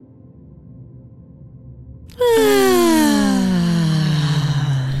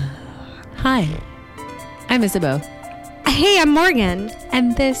Hi, I'm Isabeau. Hey, I'm Morgan.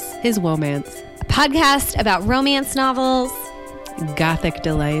 And this is Womance, A podcast about romance novels, gothic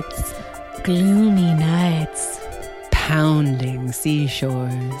delights, gloomy nights, pounding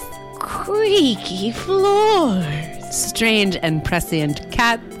seashores, creaky floors, strange and prescient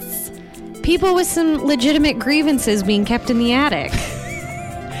cats, people with some legitimate grievances being kept in the attic.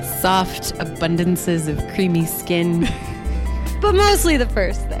 soft abundances of creamy skin. But mostly the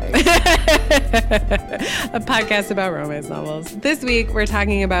first thing. A podcast about romance novels. This week, we're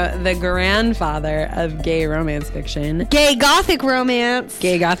talking about the grandfather of gay romance fiction. Gay gothic romance.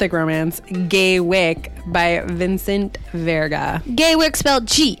 Gay gothic romance, Gaywyck by Vincent Verga. Gaywyck spelled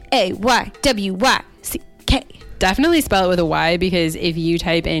Gaywyck. Definitely spell it with a Y, because if you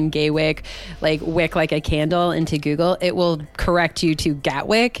type in Gaywyck, like wick like a candle, into Google, it will correct you to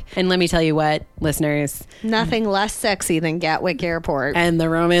Gatwick. And let me tell you what, listeners. Nothing less sexy than Gatwick Airport. And the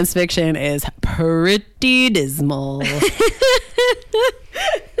romance fiction is pretty dismal.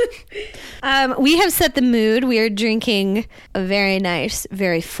 We have set the mood. We are drinking a very nice,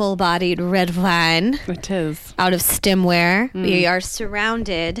 very full-bodied red wine. It is. Out of stemware. We are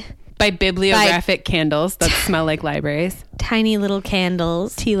surrounded By bibliographic candles that smell like libraries. tiny little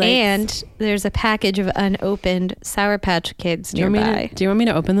candles. Tea lights. And there's a package of unopened Sour Patch Kids nearby. Do you want me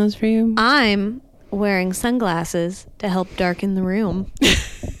to open those for you? I'm wearing sunglasses to help darken the room.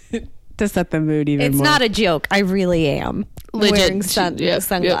 To set the mood even It's more. not a joke. I really am Legit. wearing Yep,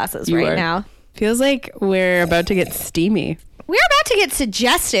 sunglasses you right are. now. Feels like we're about to get steamy. We're about to get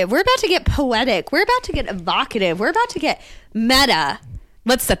suggestive. We're about to get poetic. We're about to get evocative. We're about to get meta.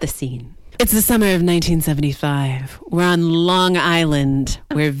 Let's set the scene. It's the summer of 1975. We're on Long Island,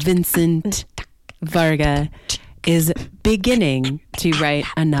 where Vincent Verga is beginning to write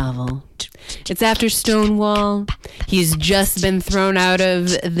a novel. It's after Stonewall. He's just been thrown out of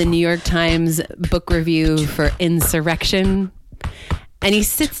the New York Times book review for insurrection. And he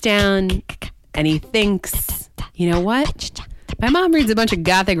sits down and he thinks, you know what? My mom reads a bunch of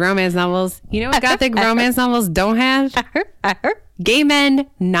gothic romance novels. You know what gothic romance novels don't have? Gay men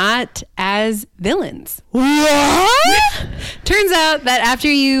not as villains. What? Turns out that after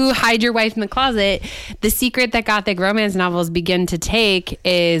you hide your wife in the closet, the secret that gothic romance novels begin to take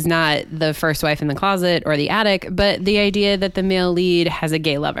is not the first wife in the closet or the attic, but the idea that the male lead has a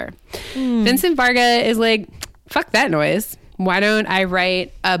gay lover. Vincent Verga is like, fuck that noise. Why don't I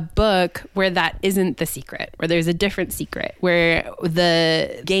write a book where that isn't the secret, where there's a different secret, where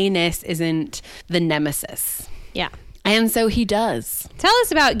the gayness isn't the nemesis? Yeah. And so he does. Tell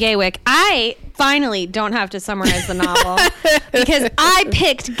us about Gaywyck. I finally don't have to summarize the novel because I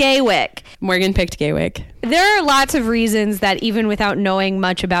picked Gaywyck. Morgan picked Gaywyck. There are lots of reasons that even without knowing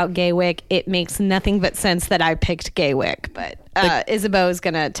much about Gaywyck, it makes nothing but sense that I picked Gaywyck. But Isabeau is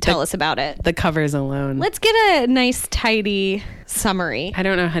going to tell us about it. The covers alone. Let's get a nice, tidy summary. I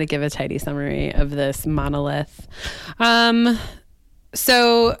don't know how to give a tidy summary of this monolith.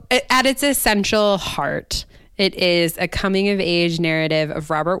 So at its essential heart, it is a coming-of-age narrative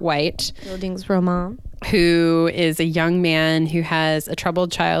of Robert White, Bildungsroman, who is a young man who has a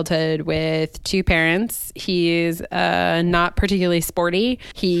troubled childhood with two parents. He's not particularly sporty.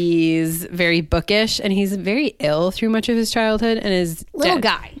 He's very bookish, and he's very ill through much of his childhood. And his Little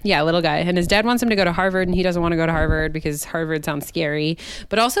guy. Yeah, little guy. And his dad wants him to go to Harvard, and he doesn't want to go to Harvard because Harvard sounds scary.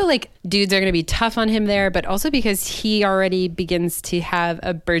 But also, like, dudes are going to be tough on him there, but also because he already begins to have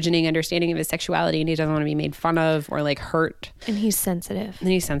a burgeoning understanding of his sexuality, and he doesn't want to be made fun of or, like, hurt. And he's sensitive.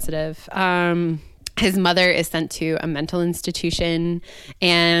 His mother is sent to a mental institution,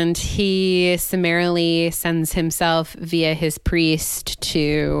 and he summarily sends himself via his priest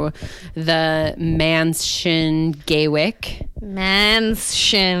to the mansion Gaywyck.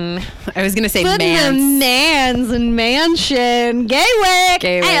 Mansion. I was going to say Put the mans and mansion. Gaywyck.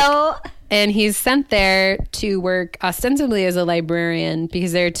 Ayo. And he's sent there to work ostensibly as a librarian,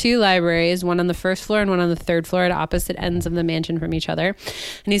 because there are two libraries, one on the first floor and one on the third floor at opposite ends of the mansion from each other.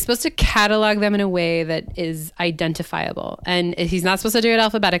 And he's supposed to catalog them in a way that is identifiable. And he's not supposed to do it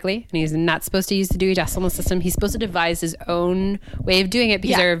alphabetically, and he's not supposed to use the Dewey Decimal System. He's supposed to devise his own way of doing it,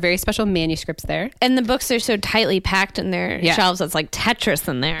 because there are very special manuscripts there. And the books are so tightly packed in their shelves, it's like Tetris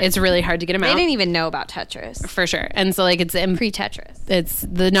in there. It's really hard to get them out. They didn't even know about Tetris. For sure. And so, like, it's pre-Tetris.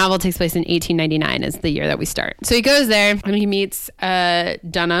 The novel takes place in in 1899 is the year that we start. So he goes there and he meets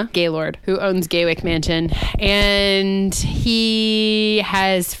Donna Gaylord, who owns Gaywick Mansion. And he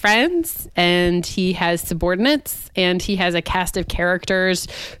has friends and he has subordinates and he has a cast of characters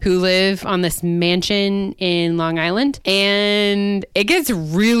who live on this mansion in Long Island. And it gets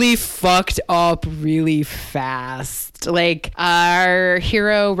really fucked up really fast. Like, our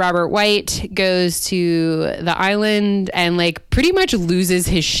hero, Robert White, goes to the island and, like, pretty much loses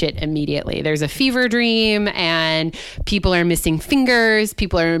his shit immediately. There's a fever dream and people are missing fingers.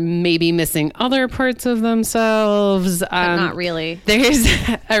 People are maybe missing other parts of themselves. But not really. There's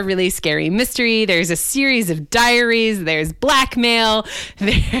a really scary mystery. There's a series of diaries. There's blackmail.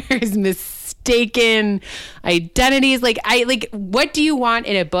 There's mistaken identities. Like, what do you want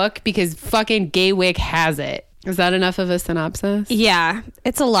in a book? Because fucking Gaywick has it. Is that enough of a synopsis? Yeah,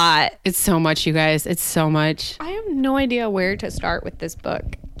 it's a lot. It's so much, you guys. It's so much. I have no idea where to start with this book.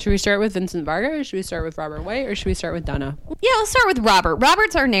 Should we start with Vincent Varga, or should we start with Robert White, or should we start with Donna? Yeah, let's start with Robert.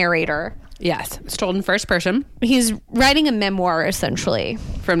 Robert's our narrator. Yes. It's told in first person. He's writing a memoir, essentially.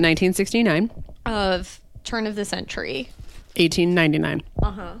 From 1969. Of turn of the century. 1899.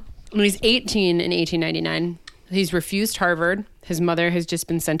 Uh-huh. When he's 18 in 1899, he's refused Harvard. His mother has just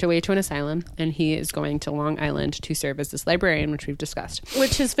been sent away to an asylum, and he is going to Long Island to serve as this librarian, which we've discussed.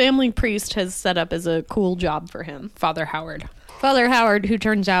 Which his family priest has set up as a cool job for him. Father Howard. Father Howard, who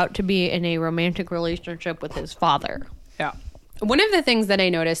turns out to be in a romantic relationship with his father. Yeah. One of the things that I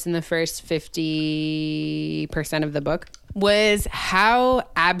noticed in the first 50% of the book was how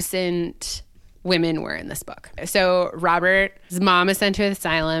absent women were in this book. So Robert's mom is sent to an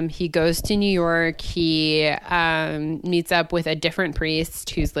asylum. He goes to New York. He meets up with a different priest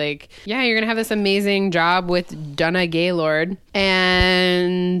who's like, yeah, you're going to have this amazing job with Donna Gaylord.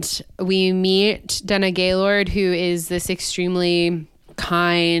 And we meet Donna Gaylord, who is this extremely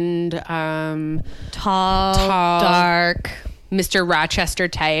kind, tall, dark, Mr. Rochester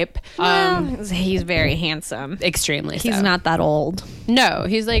type. He's very handsome. Extremely so. He's not that old. No,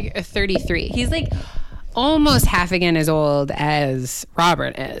 he's like 33. He's like almost half again as old as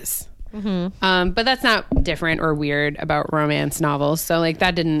Robert is. Mm-hmm. But that's not different or weird about romance novels. So like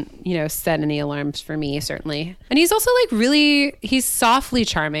that didn't, set any alarms for me, certainly. And he's also like he's softly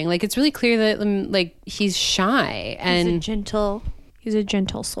charming. Like it's really clear that like he's shy and He's a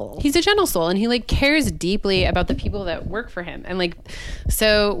gentle soul. He's a gentle soul, and he like cares deeply about the people that work for him. And like,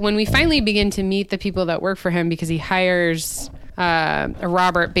 so when we finally begin to meet the people that work for him, because he hires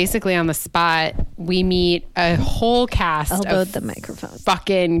Robert basically on the spot, we meet a whole cast of the microphone.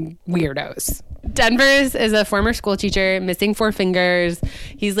 Fucking weirdos. Danvers is a former school teacher, missing 4 fingers.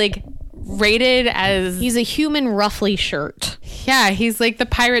 He's like rated as... He's a human roughly shirt. Yeah, he's like the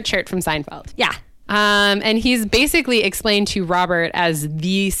pirate shirt from Seinfeld. Yeah. And he's basically explained to Robert as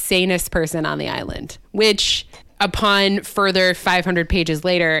the sanest person on the island, which upon further 500 pages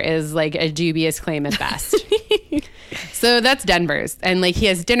later is like a dubious claim at best. So that's Danvers. And like he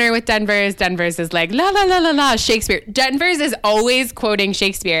has dinner with Danvers. Danvers is like, la, la, la, la, la, Shakespeare. Danvers is always quoting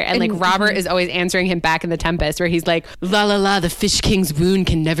Shakespeare. And like Robert is always answering him back in The Tempest, where he's like, la, la, la, the fish king's wound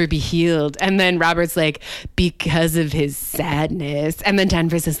can never be healed. And then Robert's like, because of his sadness. And then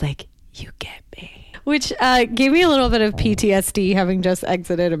Danvers is like, you get me. Which gave me a little bit of PTSD having just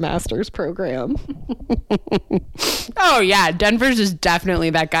exited a master's program. Oh, yeah. Danvers is definitely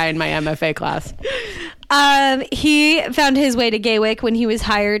that guy in my MFA class. He found his way to Gaywick when he was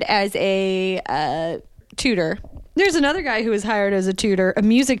hired as a tutor. There's another guy who was hired as a tutor, a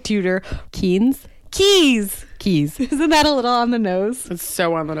music tutor. Keys. Isn't that a little on the nose? It's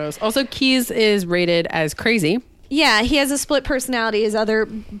so on the nose. Also, Keyes is rated as crazy. Yeah, he has a split personality. His other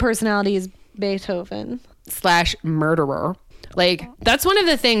personality is Beethoven / murderer. Like that's one of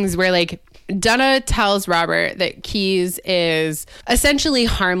the things where like Donna tells Robert that Keyes is essentially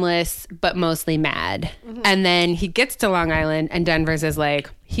harmless but mostly mad. Mm-hmm. And then he gets to Long Island and Danvers is like,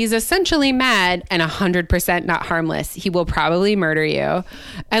 he's essentially mad and 100% not harmless. He will probably murder you.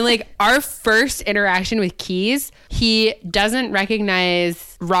 And like our first interaction with Keyes, he doesn't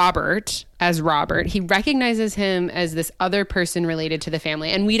recognize Robert as Robert. He recognizes him as this other person related to the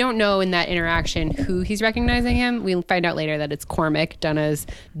family. And we don't know in that interaction who he's recognizing him. We'll find out later that it's Cormac, Donna's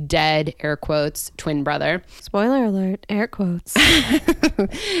dead, air quotes, twin brother. Spoiler alert, air quotes.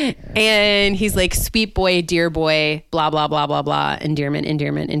 And he's like, sweet boy, dear boy, blah, blah, blah, blah, blah, endearment.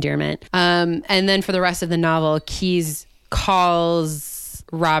 And then for the rest of the novel, Keyes calls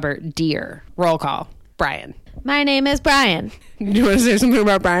Robert dear. Roll call. Brian. My name is Brian. Do you want to say something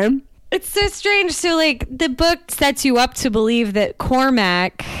about Brian? It's so strange. So, like, the book sets you up to believe that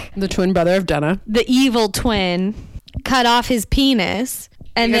Cormac, the twin brother of Donna, the evil twin, cut off his penis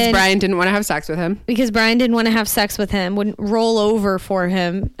And because then Brian didn't want to have sex with him. because Brian didn't want to have sex with him, wouldn't roll over for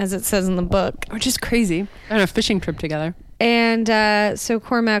him, as it says in the book. Which is crazy. On a fishing trip together. And so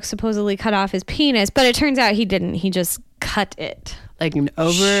Cormac supposedly cut off his penis, but it turns out he didn't. He just cut it. Like an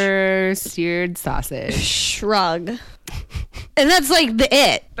over-seared sausage. Shrug. And that's like the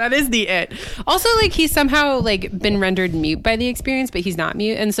it. That is the it. Also, like, he's somehow like been rendered mute by the experience, but he's not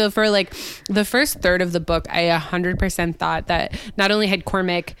mute. And so for like the first third of the book, I 100% thought that not only had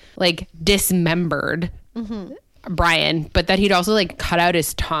Cormac like dismembered Brian, but that he'd also like cut out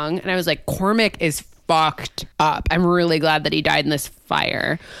his tongue. And I was like, Cormac is fucked up. I'm really glad that he died in this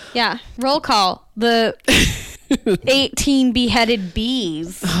fire. Yeah. Roll call. The 18 beheaded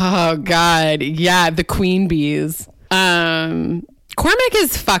bees. Oh God. Yeah. The queen bees. Cormac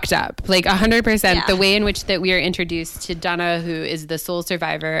is fucked up, like 100%. Yeah. The way in which that we are introduced to Donna, who is the sole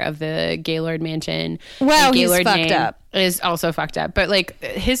survivor of the Gaylord mansion. Wow, the he's Gaylord fucked name up. is also fucked up. But like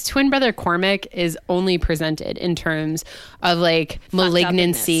his twin brother Cormac is only presented in terms of like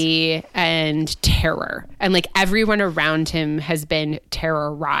malignancy and terror. And like everyone around him has been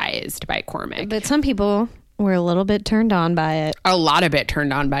terrorized by Cormac. But some people were a little bit turned on by it. A lot of it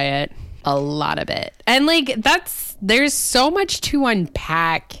turned on by it. A lot of it. And like there's so much to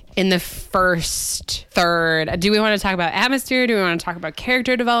unpack in the first third. Do we want to talk about atmosphere? Do we want to talk about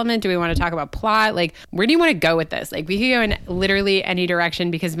character development? Do we want to talk about plot? Like, where do you want to go with this? Like, we could go in literally any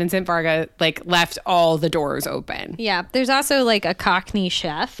direction because Vincent Varga like left all the doors open. Yeah. There's also like a Cockney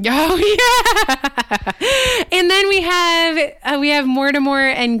chef. Oh yeah. And then we have Mortimer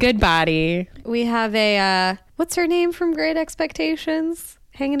and Goodbody. We have a, what's her name from Great Expectations?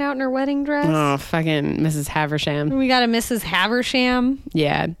 Hanging out in her wedding dress. Oh, fucking Mrs. Haversham. We got a Mrs. Haversham.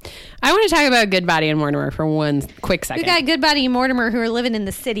 Yeah. I want to talk about Goodbody and Mortimer for one quick second. We got Goodbody and Mortimer who are living in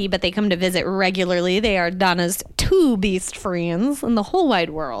the city, but they come to visit regularly. They are Donna's two beast friends in the whole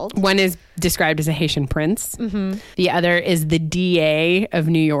wide world. One is described as a Haitian prince. Mm-hmm. The other is the DA of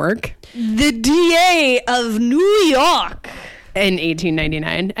New York. The DA of New York. In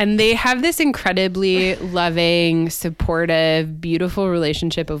 1899. And they have this incredibly loving, supportive, beautiful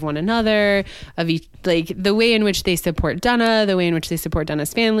relationship of one another, of each, like the way in which they support Donna, the way in which they support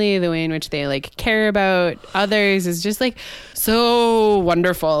Donna's family, the way in which they like care about others is just like so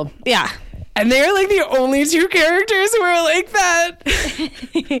wonderful. Yeah. And they're like the only two characters who are like that.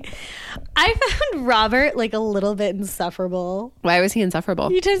 I found Robert like a little bit insufferable. Why was he insufferable?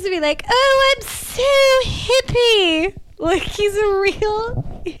 He tends to be like, oh, I'm so hippie. Like he's a real,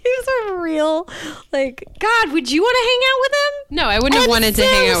 like, God, would you want to hang out with him? No, I wouldn't have wanted to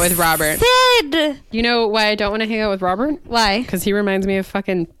hang out with Robert. Sid. You know why I don't want to hang out with Robert? Why? Because he reminds me of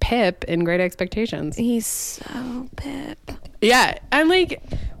fucking Pip in Great Expectations. He's so Pip. Yeah, I'm like...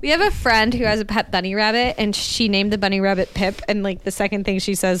 We have a friend who has a pet bunny rabbit, and she named the bunny rabbit Pip, and like the second thing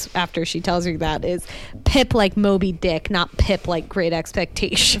she says after she tells you that is Pip like Moby Dick, not Pip like Great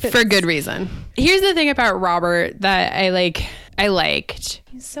Expectations. For good reason. Here's the thing about Robert that I liked.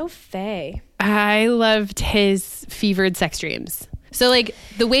 He's so fey. I loved his fevered sex dreams. So like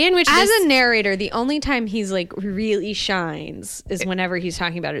the way in which as a narrator, the only time he's like really shines is whenever he's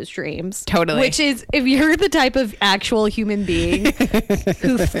talking about his dreams. Totally. Which is, if you're the type of actual human being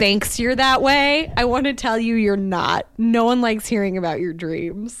who thinks you're that way, I want to tell you you're not. No one likes hearing about your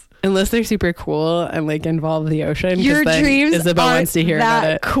dreams. Unless they're super cool and like involve the ocean. Your dreams Isabel aren't wants to hear that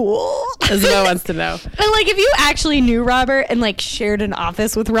about it. Cool. Isabel wants to know. But like if you actually knew Robert and like shared an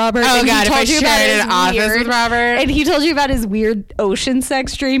office with Robert. Oh and God, if I you about shared his an office with Robert. And he told you about his weird ocean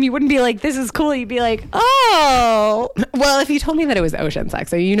sex dream, you wouldn't be like, this is cool. You'd be like, oh. Well, if you told me that it was ocean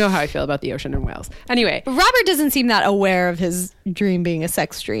sex, so you know how I feel about the ocean in Wales. Anyway. Robert doesn't seem that aware of his dream being a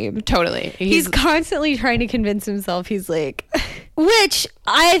sex dream. Totally. He's constantly trying to convince himself he's like, which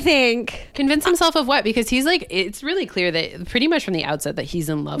I think. Convince himself of what? Because he's like, it's really clear that pretty much from the outset that he's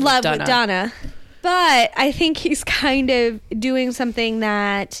in love with Donna. But I think he's kind of doing something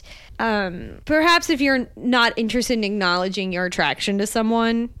that perhaps if you're not interested in acknowledging your attraction to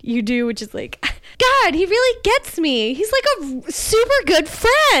someone, you do, which is like, God, he really gets me. He's like a super good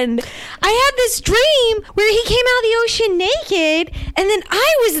friend. I had this dream where he came out of the ocean naked, and then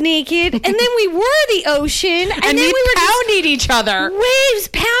I was naked, and then we were the ocean, and then we were pounding each other. Waves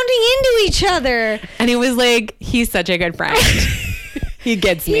pounding into each other. And he was like, he's such a good friend. He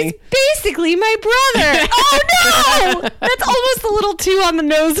gets me. He's basically my brother. Oh no! That's almost a little too on the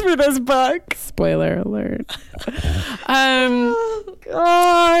nose for this book. Spoiler alert. Oh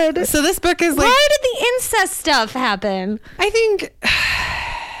God. So this book is like, why did the incest stuff happen? I think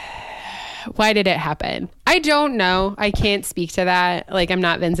why did it happen? I don't know. I can't speak to that. Like, I'm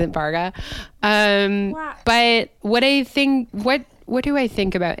not Vincent Varga. Wow. But what I think, what what do I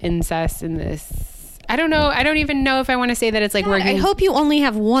think about incest in this? I don't know. I don't even know if I want to say that it's like God, working. I hope you only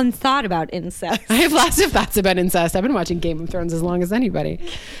have one thought about incest. I have lots of thoughts about incest. I've been watching Game of Thrones as long as anybody.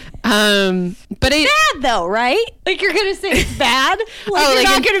 But Bad though, right? Like you're gonna say it's bad? Like you're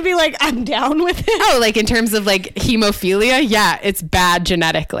not gonna be like, I'm down with it. Oh, like in terms of like hemophilia? Yeah, it's bad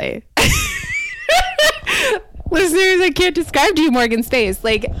genetically. Listeners, I can't describe to you Morgan's face.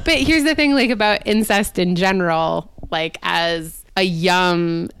 Like, but here's the thing, like about incest in general, like as a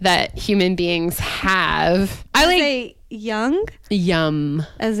yum that human beings have. I like a young? Yum.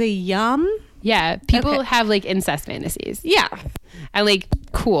 As a yum? Yeah, people have like incest fantasies. Yeah. And like,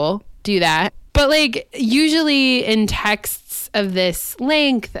 cool, do that. But like usually in texts of this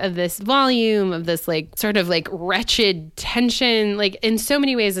length, of this volume, of this like sort of like wretched tension, like in so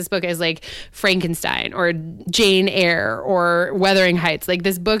many ways this book is like Frankenstein or Jane Eyre or Wuthering Heights. Like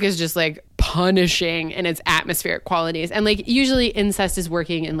this book is just like punishing in its atmospheric qualities, and like usually incest is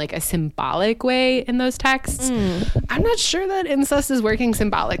working in like a symbolic way in those texts. I'm not sure that incest is working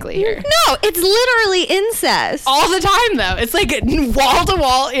symbolically here. No, it's literally incest all the time though. It's like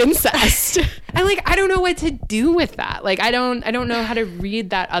wall-to-wall incest. And like I don't know what to do with that. Like I don't know how to read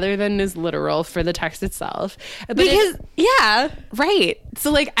that other than as literal for the text itself. But because right.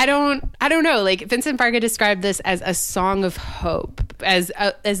 So like I don't know. Like Vincent Varga described this as a song of hope, as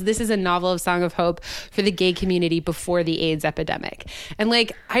this is a novel of song of hope for the gay community before the AIDS epidemic. And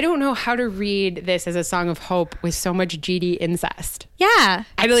like I don't know how to read this as a song of hope with so much GD incest. Yeah.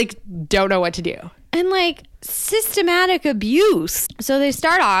 I like don't know what to do. And like systematic abuse. So they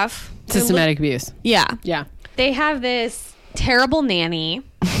start off systematic abuse. Yeah. Yeah. They have this terrible nanny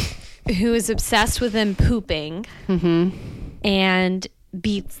who is obsessed with them pooping and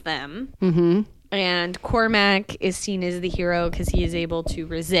beats them. And Cormac is seen as the hero because he is able to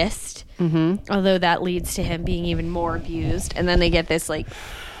resist, although that leads to him being even more abused. And then they get this like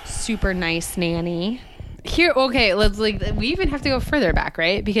super nice nanny. Here, okay, let's like we even have to go further back,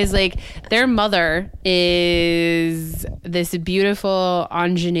 right? Because like their mother is this beautiful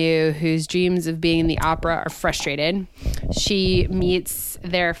ingenue whose dreams of being in the opera are frustrated. She meets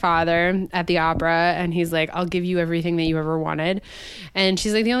their father at the opera and he's like, I'll give you everything that you ever wanted. And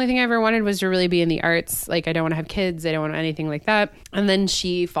she's like, the only thing I ever wanted was to really be in the arts. Like I don't want to have kids. I don't want anything like that. And then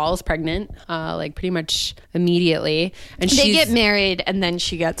she falls pregnant, like pretty much immediately. And they get married and then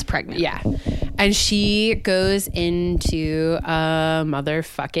she gets pregnant. Yeah. And she goes into a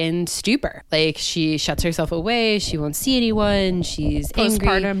motherfucking stupor. Like she shuts herself away. She won't see anyone. She's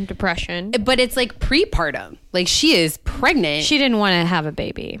postpartum angry. depression. But it's like prepartum. Like she is pregnant. She didn't want to have a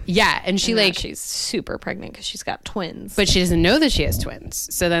baby. Yeah. And she like she's super pregnant because she's got twins. But she doesn't know that she has twins.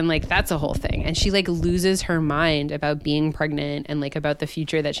 So then like that's a whole thing. And she like loses her mind about being pregnant and like about the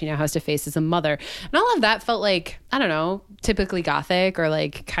future that she now has to face as a mother. And all of that felt like, I don't know, typically gothic or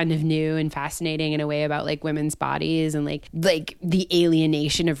like kind of new and fascinating in a way about like women's bodies and like the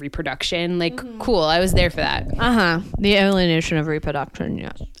alienation of reproduction. Like cool. I was there for that. The alienation of reproduction,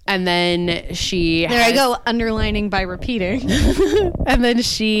 yes. And then she I go underlining by repeating. And then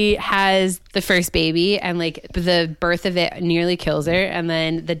she has the first baby and like the birth of it nearly kills her. And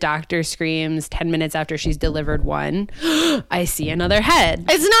then the doctor screams 10 minutes after she's delivered one, I see another head.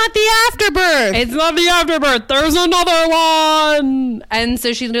 It's not the afterbirth. It's not the afterbirth. There's another one. And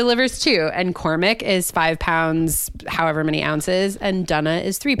so she delivers two. And Cormac is 5 pounds, however many ounces. And Donna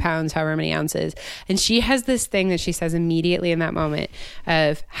is 3 pounds, however many ounces. And she has this thing that she says immediately in that moment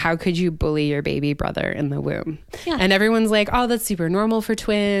of, how could you bully your baby brother in the womb? Yeah. And everyone's like, oh, that's super normal for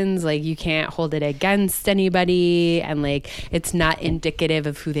twins. Like you can't hold it against anybody. And like, it's not indicative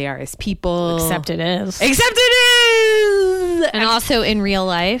of who they are as people. Except it is. Except it is. And also in real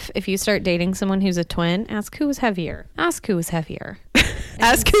life, if you start dating someone who's a twin, ask who was heavier. Ask who was heavier.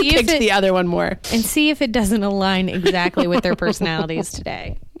 Ask who kicked the other one more. And see if it doesn't align exactly with their personalities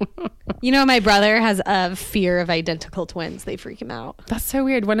today. You know, my brother has a fear of identical twins. They freak him out. That's so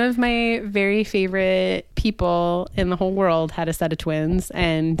weird. One of my very favorite people in the whole world had a set of twins,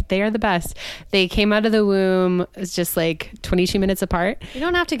 and they are the best. They came out of the womb just like 22 minutes apart. You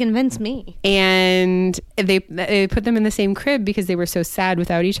don't have to convince me. And they put them in the same crib because they were so sad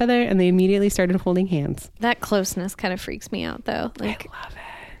without each other, and they immediately started holding hands. That closeness kind of freaks me out, though. Like, I love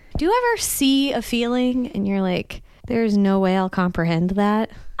it. Do you ever see a feeling and you're like, there's no way I'll comprehend that?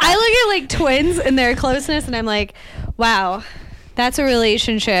 I look at like twins and their closeness and I'm like, wow, that's a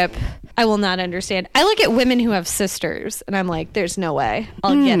relationship I will not understand. I look at women who have sisters and I'm like, there's no way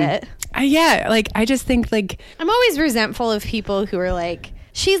I'll get it. Yeah, like I just think like I'm always resentful of people who are like,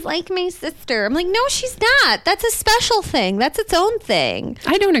 she's like my sister. I'm like, no, she's not. That's a special thing. That's its own thing.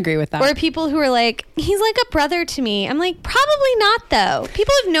 I don't agree with that. Or people who are like, he's like a brother to me. I'm like, probably not, though.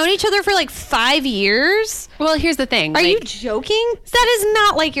 People have known each other for like 5 years. Well, here's the thing. Are you joking? That is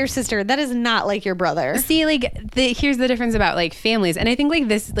not like your sister. That is not like your brother. See, like, here's the difference about like families, and I think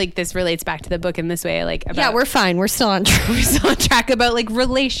this relates back to the book in this way. Like, about, yeah, we're fine. We're still on track. We're still on track about like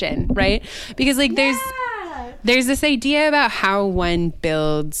relation, right? Because like there's this idea about how one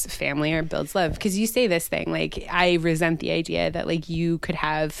builds family or builds love. Because you say this thing, like, I resent the idea that like you could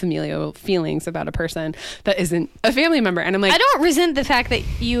have familial feelings about a person that isn't a family member. And I'm like, I don't resent the fact that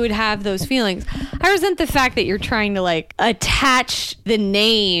you would have those feelings. I resent the fact that you're trying to like attach the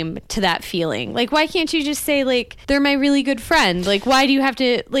name to that feeling. Like, why can't you just say like, they're my really good friend? Like, why do you have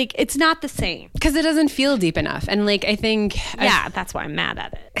to, like, it's not the same. Because it doesn't feel deep enough. And like, I think... Yeah, that's why I'm mad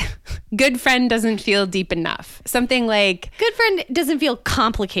at it. Good friend doesn't feel deep enough. Something like... Good friend doesn't feel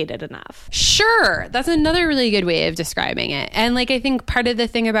complicated enough. Sure. That's another really good way of describing it. And like, I think part of the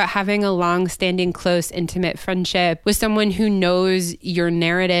thing about having a long-standing, close, intimate friendship with someone who knows your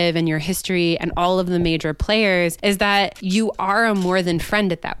narrative and your history and all of the major players is that you are a more than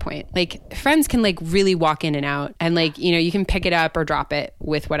friend at that point. Like, friends can like really walk in and out, and like, you know, you can pick it up or drop it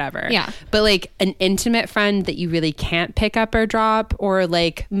with whatever. Yeah. But like an intimate friend that you really can't pick up or drop or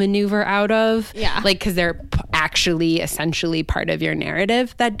like maneuver out of, like, because they're actually essentially part of your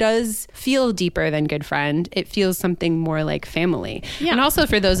narrative, that does feel deeper than good friend. It feels something more like family. And also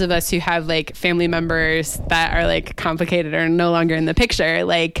for those of us who have like family members that are like complicated or no longer in the picture,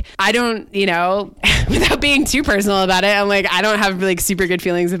 like, I don't, you know, without being too personal about it, I'm like, I don't have like super good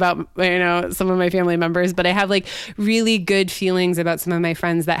feelings about, you know, some of my family members, but I have like really good feelings about some of my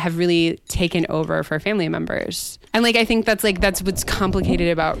friends that have really taken over for family members. And like, I think that's what's complicated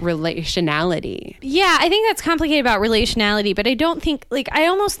about relationality. Yeah, I think that's complicated about relationality, but I don't think, like, I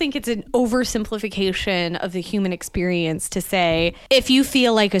almost think it's an oversimplification of the human experience to say, if you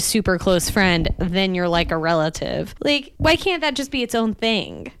feel like a super close friend, then you're like a relative. Like, why can't that just be its own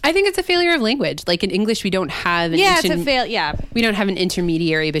thing? I think it's a failure of language. Like, in English, we don't have it's a fail. Yeah, we don't have an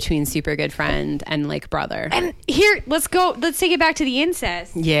intermediary between super good friend and like brother. And here, let's take it back to the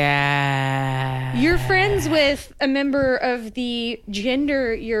incest. Yeah, you're friends with a member of the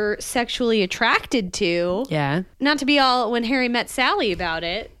gender you're sexually attracted to. Yeah. Not to be all when Harry met Sally about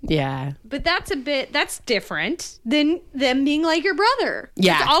it. Yeah. But that's different than them being like your brother.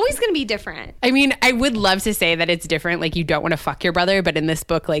 Yeah. It's always going to be different. I mean, I would love to say that it's different. Like, you don't want to fuck your brother, but in this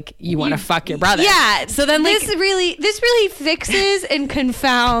book, like, you want to fuck your brother. Yeah. So then, like, this really fixes and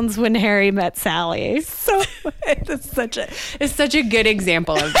confounds when Harry met Sally. So it's such a good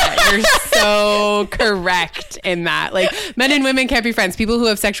example of that. You're so correct in that. Like, men and women can't be friends. People who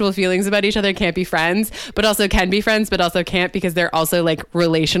have sexual feelings about each other can't be friends, but also can be friends, but also can't, because they're also like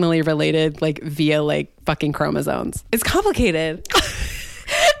relationally related, like via like fucking chromosomes. It's complicated.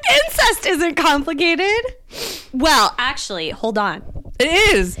 Incest isn't complicated. Well, actually, hold on.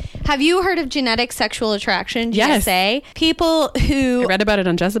 It is. Have you heard of genetic sexual attraction, GSA? Yes. People who... I read about it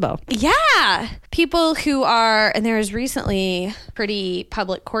on Jezebel. Yeah. People who are... And there was recently a pretty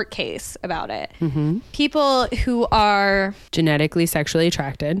public court case about it. Mm-hmm. People who are... genetically sexually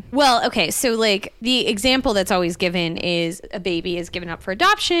attracted. Well, okay. So, like, the example that's always given is a baby is given up for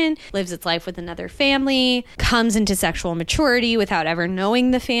adoption, lives its life with another family, comes into sexual maturity without ever knowing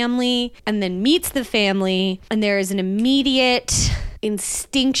the family, and then meets the family, and there is an immediate...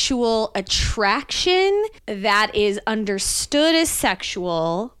 instinctual attraction that is understood as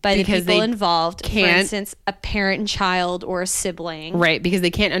sexual by because the people involved. For instance, a parent and child or a sibling. Right, because they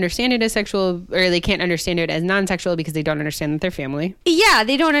can't understand it as sexual, or they can't understand it as non-sexual because they don't understand that they're family. Yeah,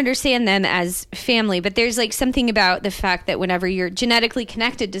 they don't understand them as family, but there's like something about the fact that whenever you're genetically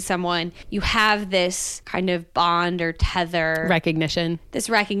connected to someone, you have this kind of bond or tether. Recognition,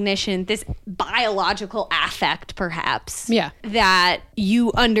 this biological affect, perhaps. Yeah. That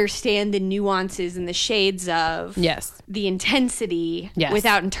you understand the nuances and the shades of the intensity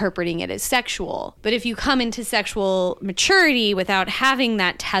without interpreting it as sexual. But if you come into sexual maturity without having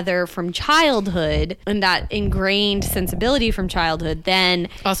that tether from childhood and that ingrained sensibility from childhood, then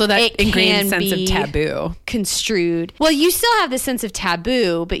also that ingrained sense of taboo construed. Well, you still have the sense of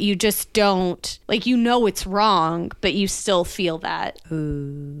taboo, but you just don't, like, you know it's wrong, but you still feel that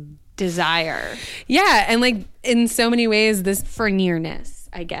desire. Yeah, and like in so many ways, this for nearness.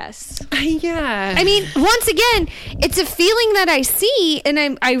 I guess. Yeah. I mean, once again, it's a feeling that I see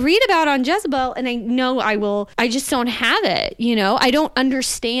and I read about on Jezebel, and I know I just don't have it, you know? I don't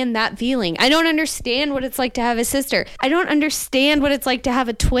understand that feeling. I don't understand what it's like to have a sister. I don't understand what it's like to have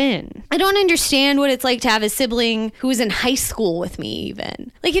a twin. I don't understand what it's like to have a sibling who was in high school with me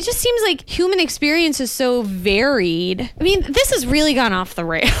even. Like, it just seems like human experience is so varied. I mean, this has really gone off the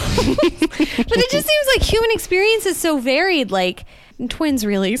rails. But it just seems like human experience is so varied. Like, twins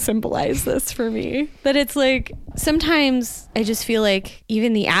really symbolize this for me. That it's like, sometimes I just feel like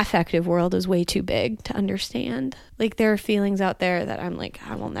even the affective world is way too big to understand. Like, there are feelings out there that I'm like,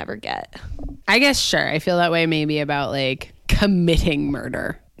 I will never get. I guess, sure. I feel that way maybe about like committing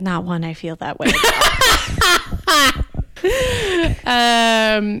murder. Not one I feel that way about.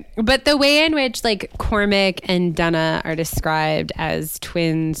 But the way in which like Cormac and Dunna are described as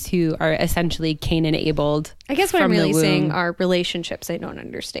twins who are essentially Cain and Abel'd. I guess what I'm from the really saying womb. are relationships I don't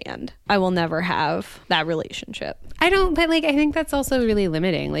understand. I will never have that relationship. I don't, but like I think that's also really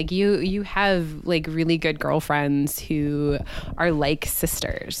limiting. Like you have like really good girlfriends who are like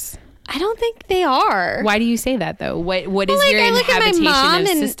sisters. I don't think they are. Why do you say that though? What is Like, your I look at inhabitation my mom of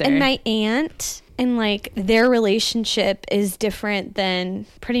sister? and my aunt, and like their relationship is different than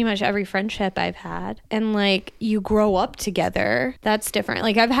pretty much every friendship I've had. And like you grow up together, that's different.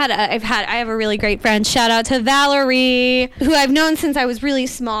 Like I have a really great friend. Shout out to Valerie, who I've known since I was really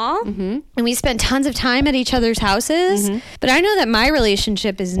small, and we spent tons of time at each other's houses. But I know that my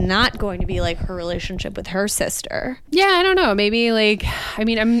relationship is not going to be like her relationship with her sister. Yeah, I don't know. Maybe like, I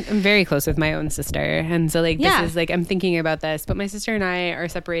mean, I'm very close with my own sister. And so like, Yeah. this is like, I'm thinking about this, but my sister and I are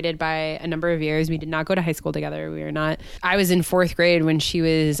separated by a number of years. We did not go to high school together. We were not, I was in 4th grade when she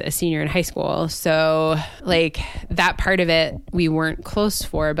was a senior in high school. So like that part of it, we weren't close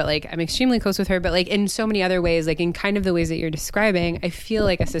for, but like, I'm extremely close with her, but like in so many other ways, like in kind of the ways that you're describing, I feel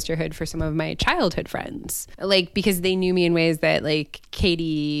like a sisterhood for some of my childhood friends, like, because they knew me in ways that like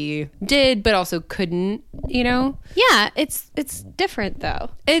Katie did, but also couldn't, you know? Yeah, it's different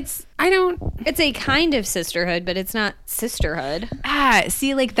though. It's a kind of sisterhood, but it's not sisterhood.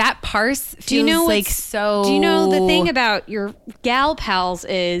 See, like that parse feels Do you know like what's- so. Do you know the thing about your gal pals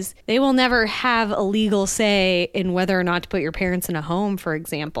is they will never have a legal say in whether or not to put your parents in a home, for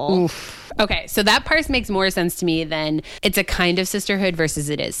example. Okay, so that parse makes more sense to me than it's a kind of sisterhood versus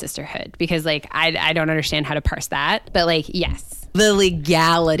it is sisterhood, because like I don't understand how to parse that, but like yes, the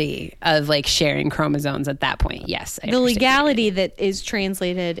legality of like sharing chromosomes at that point, yes, I The understand. legality that is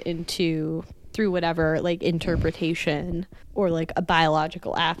translated into through whatever like interpretation or like a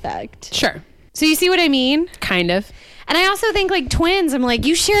biological affect. Sure, So you see what I mean? kind of. And I also think like twins, I'm like,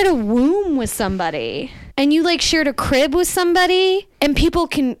 you shared a womb with somebody and you like shared a crib with somebody and people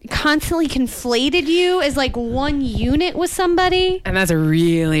can constantly conflated you as like one unit with somebody. And that's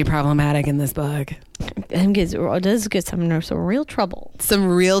really problematic in this book. It does get some real trouble. Some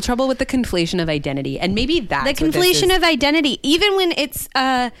real trouble with the conflation of identity, and maybe that's The conflation of identity, even when it's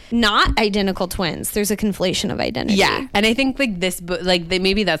not identical twins, there's a conflation of identity. Yeah, and I think like this book, like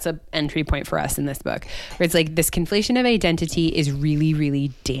maybe that's a entry point for us in this book, where it's like this conflation of identity is really,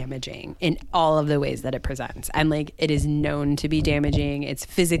 really damaging in all of the ways that it presents, and like it is known to be damaging. It's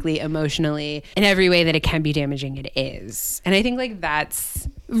physically, emotionally, in every way that it can be damaging. It is, and I think like that's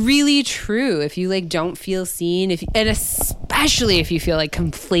really true. If you like don't feel seen, and especially if you feel like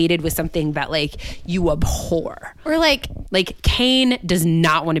conflated with something that like you abhor, Or like Cain does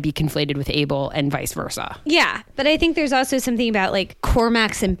not want to be conflated with Abel, and vice versa. yeah, but I think there's also something about like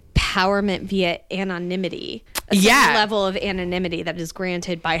Cormac's empowerment via anonymity. A certain Yeah. level of anonymity that is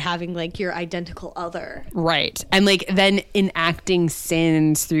granted by having like your identical other. Right. And like then enacting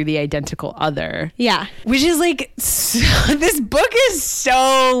sins through the identical other. Yeah. Which is like, this book is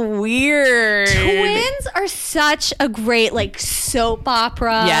so weird. Twins are such a great like soap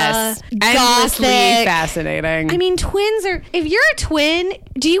opera. Yes. Endlessly Gothic. fascinating. I mean, twins are, if you're a twin,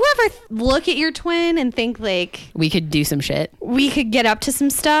 do you ever look at your twin and think like we could do some shit. we could get up to some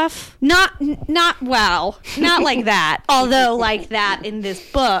stuff? Not wow. Not like that. Although like that in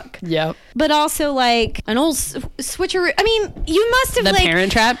this book. Yep. But also like an old switcheroo. I mean, you must have The like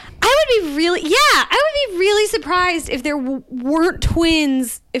Parent Trap. I would be really surprised if there weren't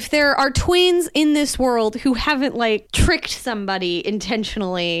twins, if there are twins in this world who haven't like tricked somebody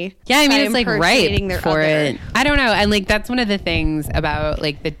intentionally. Yeah, I mean, by it's like impersonating ripe their for other. it. I don't know. And like, that's one of the things about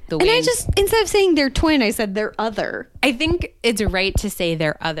like the And way. I just, instead of saying their twin, I said their other. I think it's right to say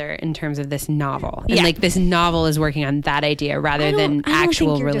their other in terms of this novel. And Yeah. like this novel is working on that idea rather than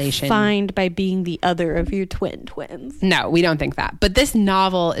actual relation. Defined by being the other of your twins. No, we don't think that. But this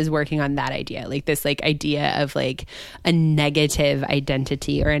novel is working on that idea, like this like idea of like a negative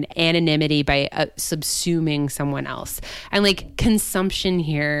identity or an anonymity by subsuming someone else. And like consumption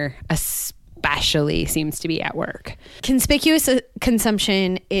here especially seems to be at work. Conspicuous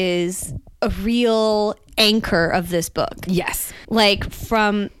consumption is a real anchor of this book. Yes. Like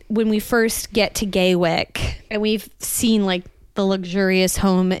from when we first get to Gaywick and we've seen like the luxurious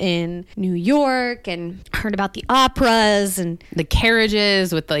home in New York and heard about the operas and the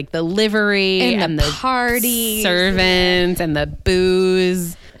carriages with like the livery and the parties, servants and the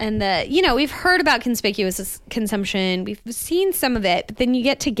booze. And we've heard about conspicuous consumption. We've seen some of it, but then you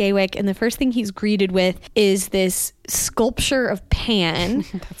get to Gaywick and the first thing he's greeted with is this sculpture of Pan.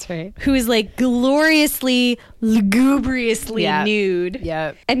 That's right. Who is like gloriously, lugubriously nude.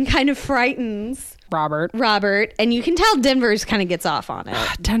 Yeah. And kind of frightens Robert, and you can tell Denver's kind of gets off on it.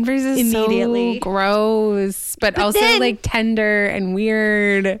 Denver's is immediately so gross, but also then, like tender and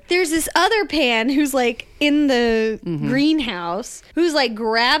weird. There's this other Pan who's like in the greenhouse, who's like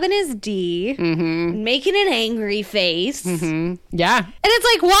grabbing his D, making an angry face. Yeah. And it's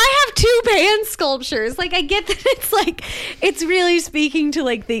like, why have two Pan sculptures? Like, I get that it's like, it's really speaking to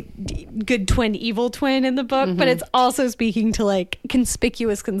like the good twin, evil twin in the book, but it's also speaking to like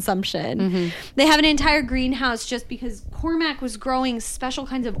conspicuous consumption. They have an entire greenhouse just because Cormac was growing special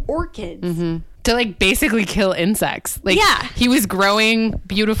kinds of orchids. To like basically kill insects. Like he was growing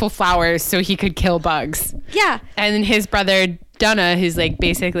beautiful flowers so he could kill bugs. Yeah. And his brother Donna, who's like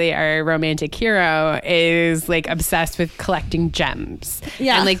basically our romantic hero, is like obsessed with collecting gems.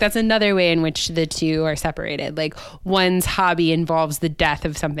 Yeah. And like that's another way in which the two are separated. Like one's hobby involves the death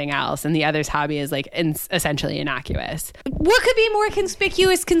of something else and the other's hobby is like essentially innocuous. What could be more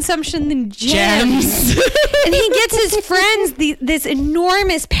conspicuous consumption than gems? And he gets his friends this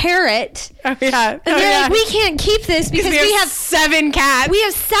enormous parrot. Oh yeah. And they're like, we can't keep this because we have 7 cats. We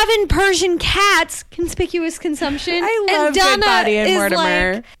have 7 Persian cats. Conspicuous consumption. I love Goodbody and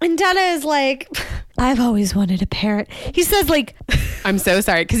Mortimer. Like, and Donna is like, I've always wanted a parrot. He says like, I'm so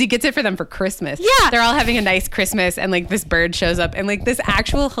sorry, because he gets it for them for Christmas. Yeah. They're all having a nice Christmas and like this bird shows up and like this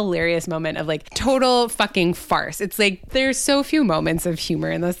actual hilarious moment of like total fucking farce. It's like there's so few moments of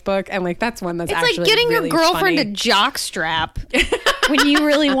humor in this book and like that's one that's actually like getting really your girlfriend funny. a jockstrap when you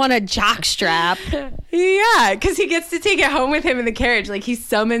really want a jockstrap. Yeah, because he gets to take it home with him in the carriage. Like he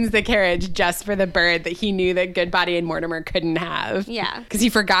summons the carriage just for the bird that he knew that Goodbody and Mortimer couldn't have. Yeah. Because he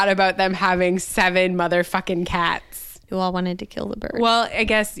forgot about them having 7 motherfucking cats. Who all wanted to kill the bird. Well, I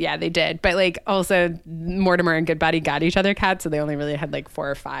guess, yeah, they did. But like also Mortimer and Goodbody got each other cats. So they only really had like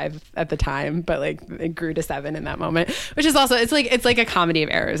 4 or 5 at the time. But like it grew to 7 in that moment, which is also, it's like a comedy of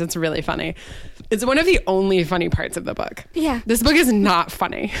errors. It's really funny. It's one of the only funny parts of the book. Yeah. This book is not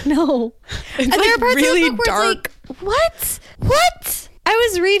funny. No. It's and like there are parts really of the book where dark. It's like, what? I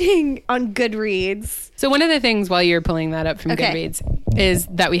was reading on Goodreads. So one of the things while you're pulling that up from Goodreads is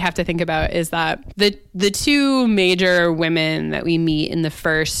that we have to think about is that the 2 major women that we meet in the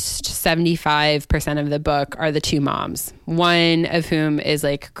first 75% of the book are the 2 moms. One of whom is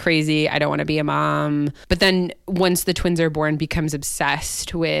like crazy, I don't want to be a mom. But then once the twins are born, becomes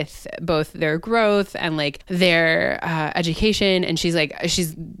obsessed with both their growth and like their education. And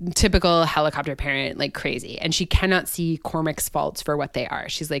she's typical helicopter parent, like crazy. And she cannot see Cormac's faults for what they are.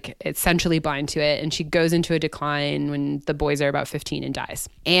 She's like essentially blind to it. And she goes into a decline when the boys are about 15 and dies.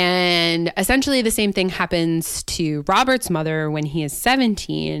 And essentially the same thing happens to Robert's mother when he is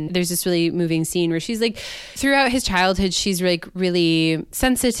 17. There's this really moving scene where she's like, throughout his childhood, she's like really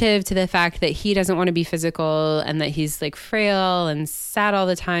sensitive to the fact that he doesn't want to be physical and that he's like frail and sad all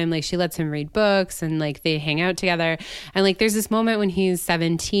the time. Like she lets him read books and like they hang out together. And like there's this moment when he's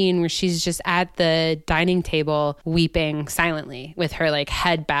 17 where she's just at the dining table weeping silently with her like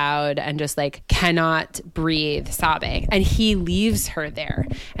head bowed and just like cannot breathe, sobbing. And he leaves her there.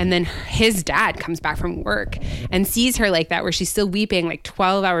 And then his dad comes back from work and sees her like that, where she's still weeping like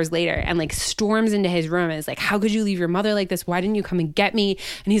 12 hours later, and like storms into his room and is like, how could you leave your mother like this? Why didn't you come and get me?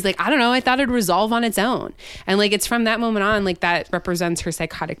 And he's like, I don't know. I thought it'd resolve on its own. And like, it's from that moment on, like that represents her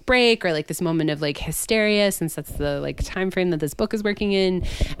psychotic break, or like this moment of like hysteria, since that's the like time frame that this book is working in.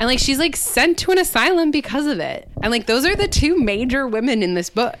 And like, she's like sent to an asylum because of it. And like, those are the 2 major women in this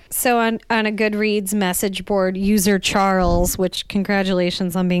book. So on a Goodreads message board, user Charles, which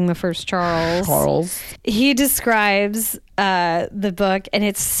congratulations on being the first Charles. He describes the book, and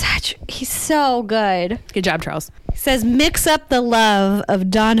he's so good. Good job, Charles. Says, mix up the love of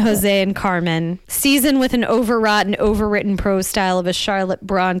Don Jose and Carmen, season with an overwrought and overwritten prose style of a Charlotte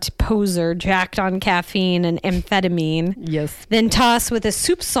Bronte poser jacked on caffeine and amphetamine. Yes. Then toss with a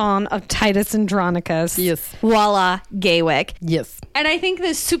soupçon of Titus Andronicus. Yes. Voila, Gaywick. Yes. And I think the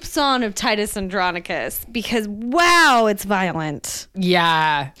soupçon of Titus Andronicus, because wow, it's violent.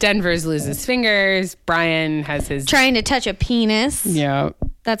 Yeah. Denver's loses fingers. Brian has his... Trying to touch a penis. Yeah.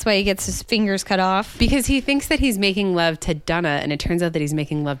 That's why he gets his fingers cut off. Because he thinks that he's making love to Donna, and it turns out that he's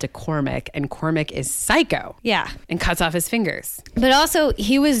making love to Cormac, and Cormac is psycho. Yeah. And cuts off his fingers. But also,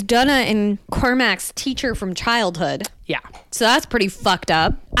 he was Donna and Cormac's teacher from childhood. Yeah. So that's pretty fucked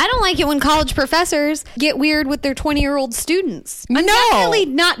up. I don't like it when college professors get weird with their 20-year-old students. I'm definitely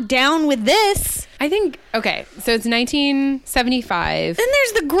not down with this. I think, okay, so it's 1975. Then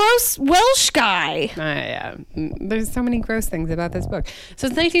there's the gross Welsh guy. Yeah. There's so many gross things about this book. So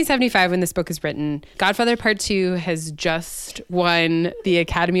it's 1975 when this book is written. Godfather Part 2 has just won the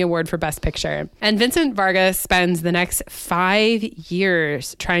Academy Award for Best Picture. And Vincent Varga spends the next 5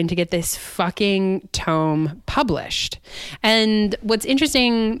 years trying to get this fucking tome published. And what's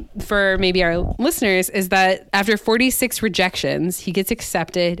interesting for maybe our listeners is that after 46 rejections, he gets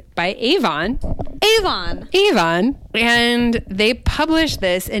accepted by Avon. And they published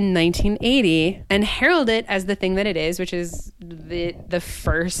this in 1980 and herald it as the thing that it is, which is the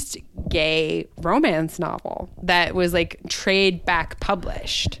first gay romance novel that was like trade back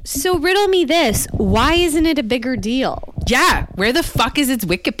published. So riddle me this. Why isn't it a bigger deal? Yeah. Where the fuck is its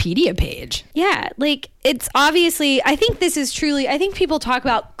Wikipedia page? Yeah. Like, it's obviously, I think this is truly, I think people talk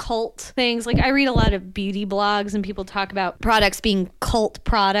about cult things. Like, I read a lot of beauty blogs and people talk about products being cult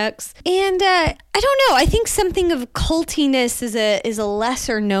products. And I don't know. I think something of cultiness is a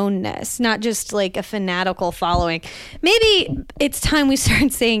lesser knownness, not just like a fanatical following. Maybe it's time we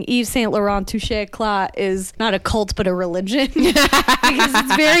start saying Yves Saint Laurent Touche Éclat is not a cult but a religion because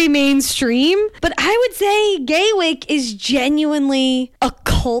it's very mainstream. But I would say Gaywick is genuinely a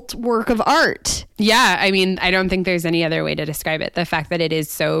cult work of art. Yeah, I mean, I don't think there's any other way to describe it. The fact that it is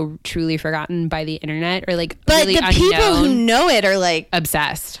so truly forgotten by the internet or like but really the unknown, people who know it are like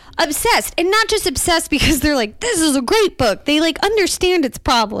obsessed. And not just obsessed because they're like, this is a great book. They like understand its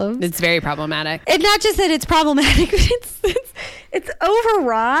problems. It's very problematic. And not just that it's problematic, but it's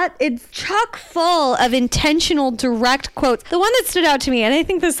overwrought. It's chock full of intentional direct quotes. The one that stood out to me, and I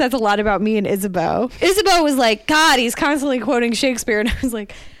think this says a lot about me and Isabeau. Isabeau was like, God, he's constantly quoting Shakespeare. And I was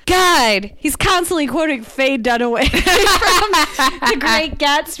like, God, he's constantly quoting Faye Dunaway from The Great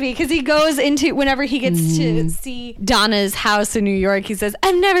Gatsby, because he goes into, whenever he gets to see Donna's house in New York, he says,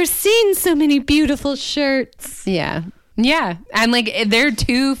 I've never seen so many beautiful shirts. Yeah. Yeah. And like there are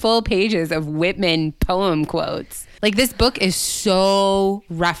 2 full pages of Whitman poem quotes. Like this book is so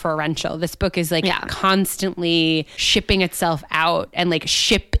referential. This book is like constantly shipping itself out and like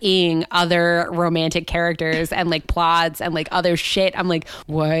shipping other romantic characters and like plots and like other shit. I'm like,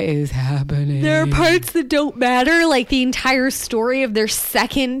 what is happening? There are parts that don't matter, like the entire story of their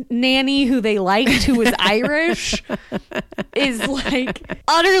second nanny who they liked, who was Irish, is like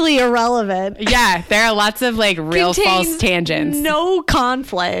utterly irrelevant. Yeah, there are lots of like real false tangents. No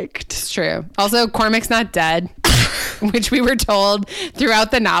conflict. It's true. Also, Cormac's not dead. Which we were told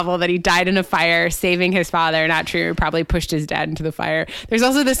throughout the novel that he died in a fire saving his father. Not true. Probably pushed his dad into the fire. There's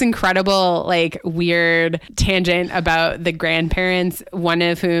also this incredible, like, weird tangent about the grandparents, one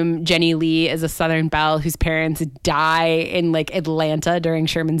of whom, Jenny Lee, is a Southern belle whose parents die in, like, Atlanta during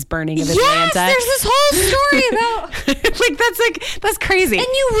Sherman's burning of Atlanta. Yes, there's this whole story about... that's crazy. And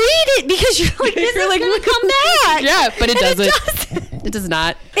you read it because you're like, this is going to come back. Yeah, but it doesn't. It does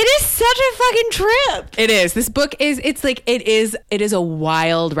not. It is such a fucking trip. It is. This book is, it is a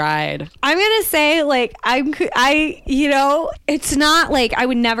wild ride. I'm going to say, like, it's not like, I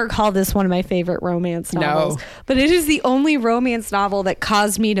would never call this one of my favorite romance novels. No. But it is the only romance novel that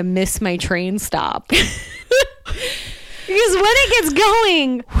caused me to miss my train stop. Because when it gets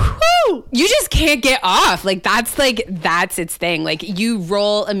going, whoo, you just can't get off. Like that's its thing. Like you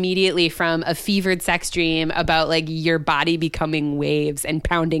roll immediately from a fevered sex dream about like your body becoming waves and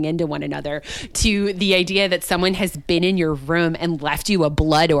pounding into one another to the idea that someone has been in your room and left you a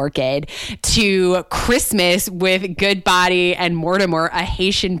blood orchid to Christmas with Goodbody and Mortimer, a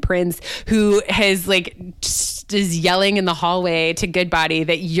Haitian prince who has like is yelling in the hallway to Goodbody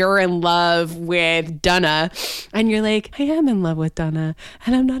that you're in love with Donna, and you're like, I am in love with Donna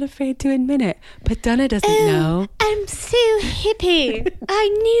and I'm not afraid to admit it, but Donna doesn't know. I'm so hippie. I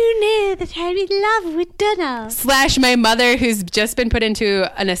knew that I'm in love with Donna. / my mother who's just been put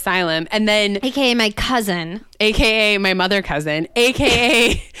into an asylum, and then aka my cousin, aka my mother cousin,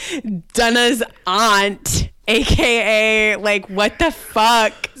 aka Donna's aunt, AKA, like, what the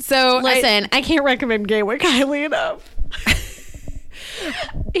fuck? So Listen, I can't recommend Gaywick highly enough.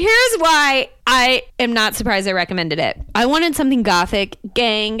 Here's why I am not surprised I recommended it. I wanted something gothic.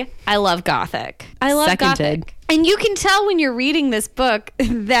 Gang, I love gothic. I love gothic. And you can tell when you're reading this book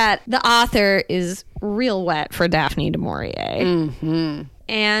that the author is real wet for Daphne du Maurier. Mm-hmm.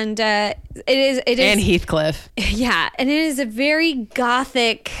 And it is and Heathcliff. Yeah, and it is a very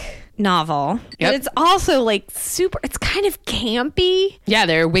gothic novel. Yep. But it's also like super, it's kind of campy. Yeah,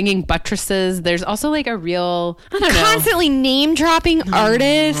 they're winging buttresses. There's also like a real, I don't know. Constantly name dropping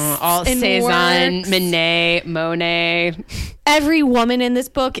artists. All and Cézanne, works. Manet, Monet. Every woman in this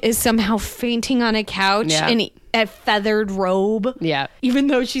book is somehow fainting on a couch Yeah. in a feathered robe. Yeah. Even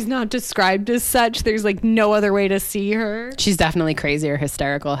though she's not described as such, there's like no other way to see her. She's definitely crazy or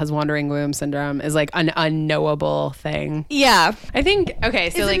hysterical, has wandering womb syndrome, is like an unknowable thing. Yeah. I think, okay,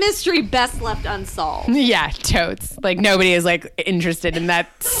 so It's like, a mystery best left unsolved. yeah, totes. Like nobody is like interested in that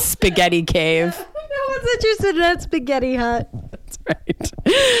spaghetti cave. No one's interested in that spaghetti hut. That's right.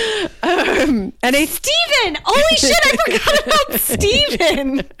 And a Steven! Holy shit, I forgot about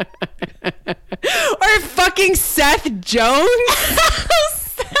Steven! or fucking Seth Jones.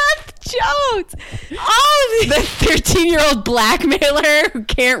 Seth Jones! Oh, The 13-year-old blackmailer who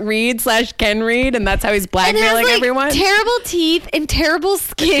can't read / can read, and that's how he's blackmailing everyone. Terrible teeth and terrible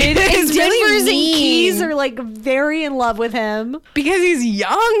skin. It's and really Denvers and mean. Keys are like very in love with him. Because he's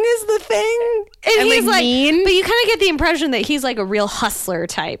young is the thing. And he's like mean. But you kind of get the impression that he's like a real hustler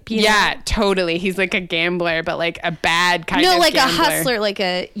type. You Yeah, know? totally. He's like a gambler, but like a bad kind of No, like gambler. a hustler, like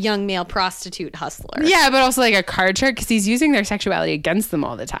a young male prostitute hustler. Yeah, but also like a card shark because he's using their sexuality against them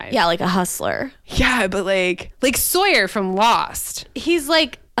all the time. Yeah, like a hustler. Yeah, but like Sawyer from Lost. He's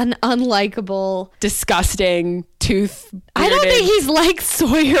like an unlikable. Disgusting, tooth. I don't bearded. think he's like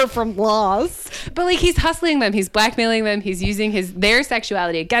Sawyer from Lost. But like he's hustling them, he's blackmailing them, he's using their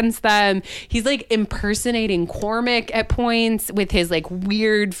sexuality against them. He's like impersonating Cormac at points with his like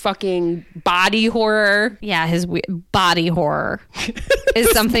weird fucking body horror. Yeah, his body horror is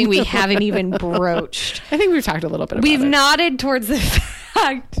something we haven't even broached. I think we've talked a little bit about We've it. nodded towards the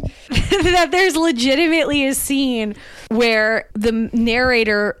fact that there's legitimately a scene where the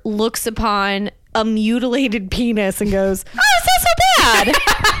narrator looks upon a mutilated penis and goes, "Oh, is that so bad?"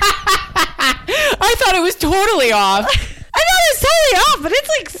 I thought it was totally off. I thought it was totally off, but it's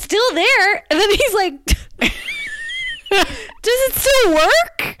like still there. And then he's like, "Does it still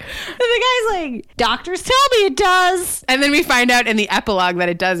work?" And the guy's like, "Doctors tell me it does." And then we find out in the epilogue that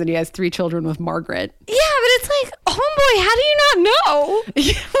it does, and he has 3 children with Margaret. Yeah, but it's like, homeboy, how do you not know?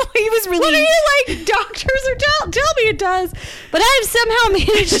 He was really. What are you like? Doctors are tell me it does, but I've somehow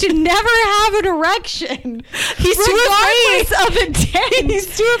managed to never have an erection. He's too regardless of intent.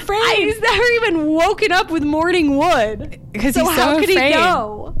 He's too afraid. He's never even woken up with morning wood. Because So he's so how could afraid. he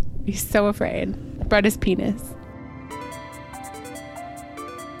know? He's so afraid. Brought his penis.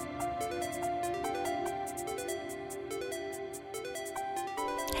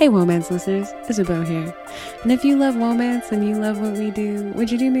 Hey, Womance listeners, Isabeau here. And if you love Womance and you love what we do,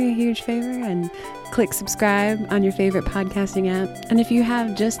 would you do me a huge favor and click subscribe on your favorite podcasting app? And if you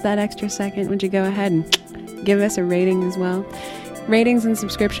have just that extra second, would you go ahead and give us a rating as well? Ratings and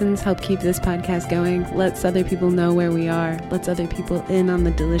subscriptions help keep this podcast going, lets other people know where we are, lets other people in on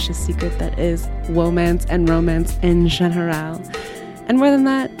the delicious secret that is Womance and romance in general. And more than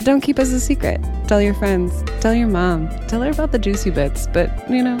that, don't keep us a secret. Tell your friends, tell your mom, tell her about the juicy bits, but,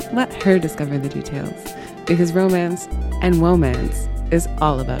 let her discover the details. Because romance and womance is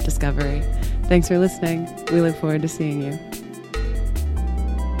all about discovery. Thanks for listening. We look forward to seeing you.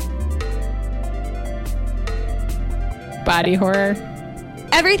 Body horror.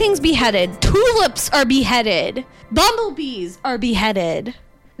 Everything's beheaded. Tulips are beheaded. Bumblebees are beheaded.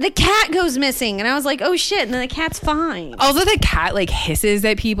 The cat goes missing, and I was like, oh shit, and then the cat's fine. Although the cat hisses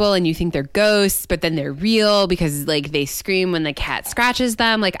at people and you think they're ghosts, but then they're real because they scream when the cat scratches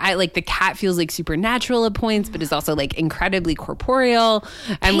them. The cat feels supernatural at points, but is also incredibly corporeal.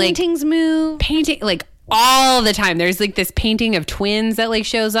 And Paintings move. painting all the time. There's this painting of twins that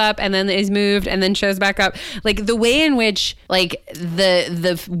shows up and then is moved and then shows back up. The way in which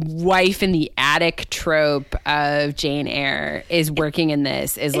the wife in the attic trope of Jane Eyre is working in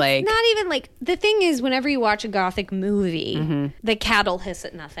this is Not even the thing is, whenever you watch a gothic movie, the cat will hiss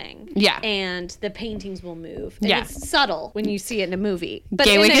at nothing. Yeah. And the paintings will move. And Yeah. it's subtle when you see it in a movie. But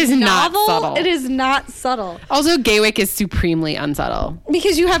Gaywick in a is not novel, subtle. It is not subtle. Also, Gaywick is supremely unsubtle.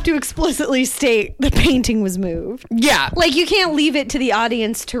 Because you have to explicitly state the painting painting was moved. Yeah. Like, you can't leave it to the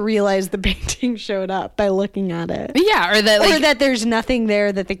audience to realize the painting showed up by looking at it. Yeah, or that there's nothing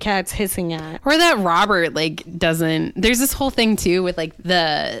there that the cat's hissing at. Or that Robert, like, doesn't... There's this whole thing, too, with, like,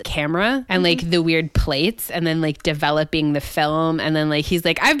 the camera and, like, the weird plates and then, like, developing the film. And then, like, he's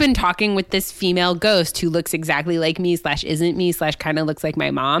like, I've been talking with this female ghost who looks exactly like me / isn't me / kind of looks like my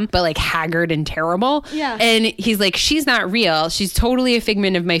mom, but, like, haggard and terrible. Yeah. And he's like, she's not real. She's totally a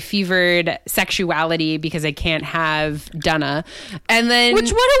figment of my fevered sexuality because I can't have Dunna. And then...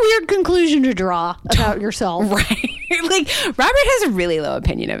 Which, what a weird conclusion to draw about yourself. Right. Like, Robert has a really low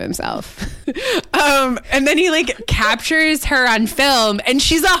opinion of himself. And then he, like, captures her on film, and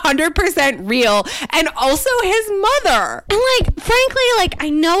she's 100% real, and also his mother. And, like, frankly, like, I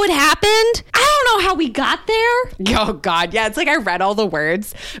know it happened. I don't know how we got there. Oh, God. Yeah, it's like I read all the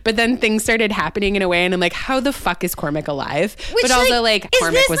words, but then things started happening in a way, and I'm like, how the fuck is Cormac alive? Which, but also, like,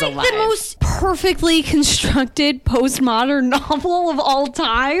 Cormac was alive. Is this, like, the most perfectly constructed postmodern novel of all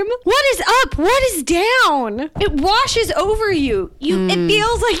time? What is up? What is down? It washes over you. It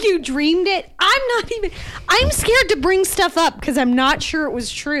feels like you dreamed it. I'm scared to bring stuff up because I'm not sure it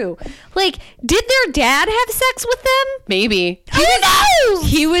was true. Like, did their dad have sex with them? Maybe. Who knows?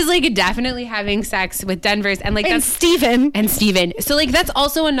 He was, like, definitely having sex with Denver's, and, like, that's Steven. And Steven. So, like, that's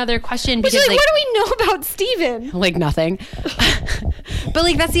also another question. Because, like, what do we know about Steven? Like, nothing. But,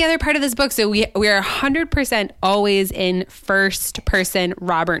 like, that's the other part of this book. So we're 100% always in first person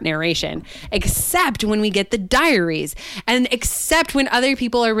Robert narration, except when we get the diaries, and except when other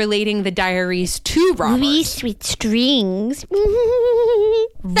people are relating the diaries to Robert. We switched rings.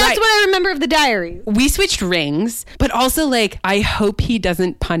 That's what I remember of the diary. We switched rings, but also, like, I hope he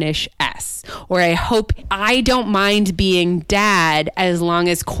doesn't punish S, or I hope I don't mind being dad as long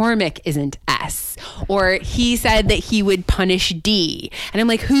as Cormac isn't S, or he said that he would punish D, and I'm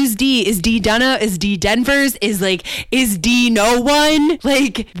like, who's D? Is D Dunna? Is D Denver's? Is D no one?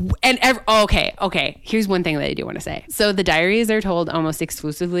 Like, and okay. Here's one thing that I do want to say. So the diaries are told almost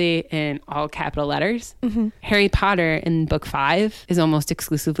exclusively in all capital letters. Mm-hmm. Harry Potter in book 5 is almost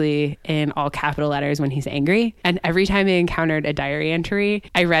exclusively in all capital letters when he's angry. And every time I encountered a diary entry,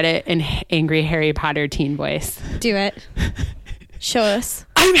 I read it in angry Harry Potter teen voice. Do it. Show us.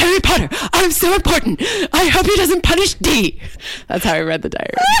 I'm Harry Potter. I'm so important. I hope he doesn't punish D. That's how I read the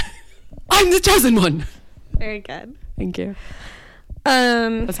diary. I'm the chosen one. Very good. Thank you.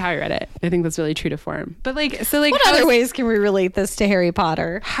 That's how I read it. I think that's really true to form. But, like, so, like, what other ways can we relate this to Harry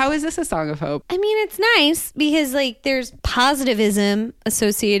Potter? How is this a song of hope? I mean, it's nice because, like, there's positivism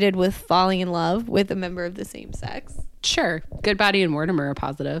associated with falling in love with a member of the same sex. Sure. Goodbody and Mortimer are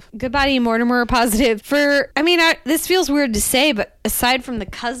positive. Goodbody and Mortimer are positive. This feels weird to say, but aside from the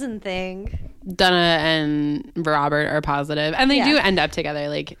cousin thing, Dunna and Robert are positive, and they do end up together.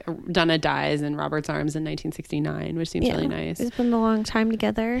 Like, Dunna dies in Robert's arms in 1969, which seems really nice. It's been a long time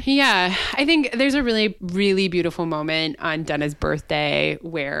together. Yeah, I think there's a really, really beautiful moment on Dunna's birthday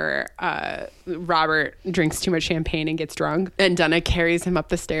where Robert drinks too much champagne and gets drunk, and Dunna carries him up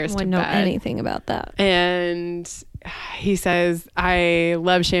the stairs to bed. I don't know anything about that. And he says, I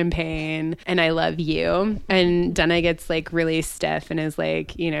love champagne and I love you. And Dunna gets, like, really stiff and is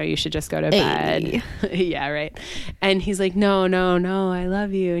like, you should just go to bed. Yeah, right. And he's like, no, I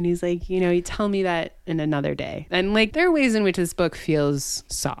love you. And he's like, you tell me that in another day. And, like, there are ways in which this book feels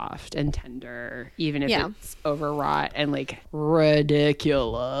soft and tender, even if it's overwrought and, like,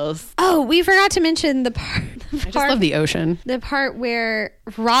 ridiculous. Oh, we forgot to mention the part. I just love the ocean. The part where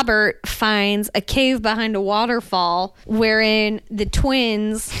Robert finds a cave behind a waterfall wherein the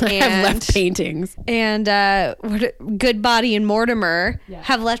twins have left paintings. And Goodbody and Mortimer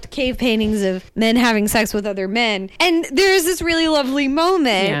have left cave paintings of men having sex with other men. And there's this really lovely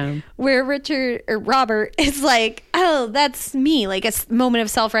moment where Robert is like, oh, that's me. Like, a moment of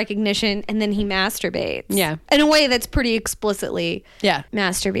self-recognition. And then he masturbates. Yeah. In a way that's pretty explicitly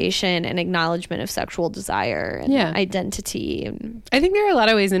masturbation and acknowledgement of sexual desire and identity. And I think there are a lot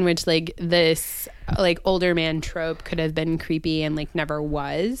of ways in which, like, this, like, older man trope could have been creepy and, like, never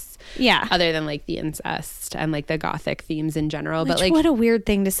was. Yeah. Other than, like, the incest and, like, the gothic themes in general. Which, but, like, what a weird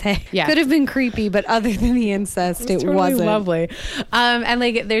thing to say. Yeah. Could have been creepy, but other than the incest, it totally wasn't. Lovely. And,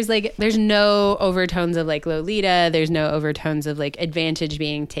 like, there's no overtones of, like, Lolita. There's no overtones of, like, advantage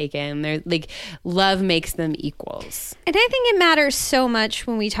being taken. There's, like, love makes them equals. And I think it matters so much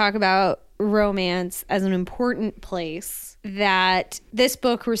when we talk about romance as an important place that this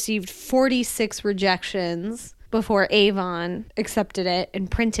book received 46 rejections before Avon accepted it and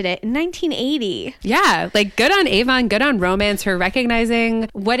printed it in 1980. Yeah, like good on Avon, good on Romance for recognizing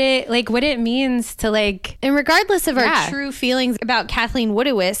what it means to like. And regardless of Yeah. our true feelings about Kathleen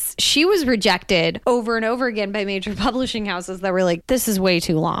Woodiwiss, she was rejected over and over again by major publishing houses that were like, this is way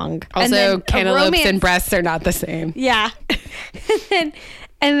too long. And Also, then a cantaloupes romance- and breasts are not the same. Yeah.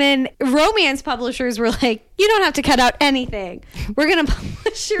 And then romance publishers were like, you don't have to cut out anything. We're going to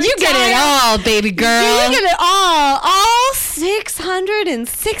publish your You get it entire- all, baby girl. Yeah, you get it all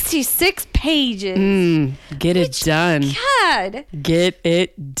 666 pages. Get it done. God. Get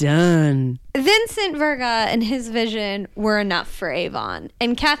it done. Vincent Verga and his vision were enough for Avon.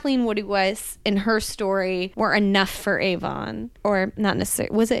 And Kathleen Woodiwiss and her story were enough for Avon. Or not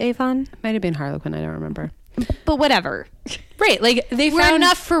necessarily. Was it Avon? Might have been Harlequin. I don't remember. But whatever. Right. Like they We're found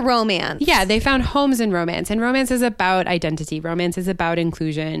enough for romance. Yeah, they found homes in romance, and romance is about identity. Romance is about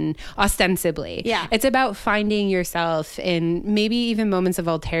inclusion, ostensibly. Yeah. It's about finding yourself in maybe even moments of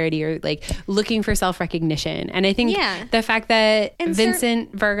alterity or like looking for self-recognition. And I think Yeah. the fact that And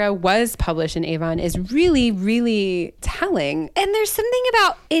Vincent Verga was published in Avon is really, really telling. And there's something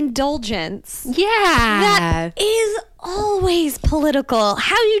about indulgence Yeah. that is always political.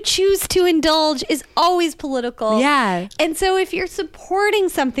 How you choose to indulge is always political. Yeah. And so if you're supporting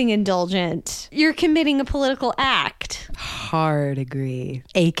something indulgent, you're committing a political act. Hard agree.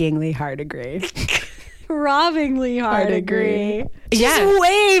 Achingly hard agree. Robbingly hard agree. Just Yeah.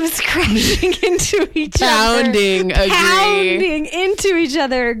 waves crashing into each Pounding other. agree. Pounding into each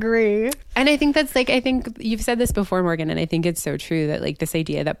other agree. And I think that's like, I think you've said this before, Morgan, and I think it's so true that like this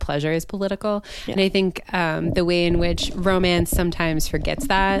idea that pleasure is political. Yeah. And I think the way in which romance sometimes forgets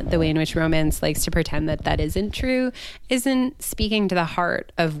that, the way in which romance likes to pretend that that isn't true, isn't speaking to the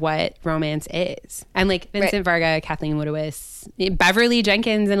heart of what romance is. And like Vincent Verga, Kathleen Woodiwiss, Beverly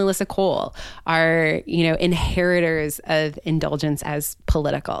Jenkins, and Alyssa Cole are, you know, inheritors of indulgence as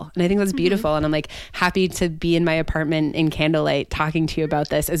political. And I think that's beautiful. And I'm like happy to be in my apartment in candlelight talking to you about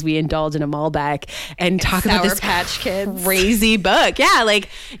this as we indulge in a Malbec and talk about this Patch Kids crazy book. Yeah, like,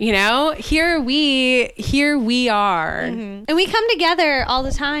 you know, here we are. Mm-hmm. And we come together all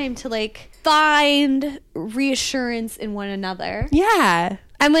the time to like find reassurance in one another. Yeah.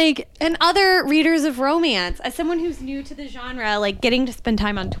 And like, and other readers of romance, as someone who's new to the genre, like getting to spend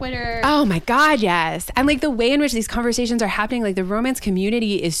time on Twitter. oh my God, yes. And like the way in which these conversations are happening, like the romance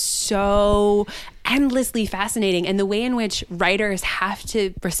community is so endlessly fascinating, and the way in which writers have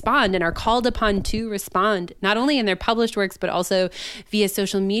to respond and are called upon to respond, not only in their published works, but also via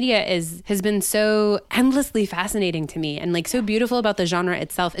social media has been so endlessly fascinating to me, and like so beautiful about the genre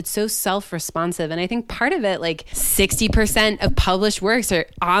itself. It's so self-responsive. And I think part of it, like 60% of published works are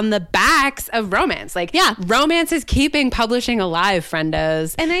on the backs of romance. Like, yeah, romance is keeping publishing alive,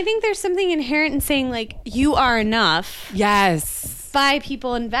 friendos. And I think there's something inherent in saying like, you are enough. Yes. By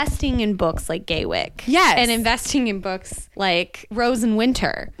people investing in books like Gaywick. Yes. And investing in books like Rose and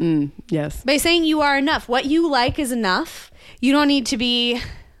Winter. Yes. By saying you are enough. What you like is enough. You don't need to be,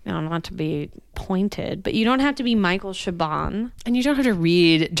 not to be pointed, but you don't have to be Michael Chabon. And you don't have to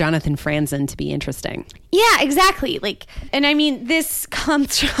read Jonathan Franzen to be interesting. Yeah, exactly. Like, and I mean, this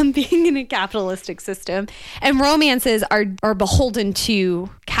comes from being in a capitalistic system, and romances are beholden to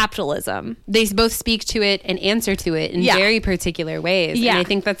capitalism. They both speak to it and answer to it in very particular ways. Yeah. And I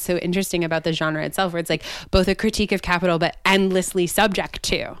think that's so interesting about the genre itself, where it's like both a critique of capital, but endlessly subject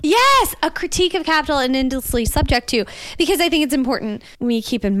to. Yes, a critique of capital and endlessly subject to, because I think it's important we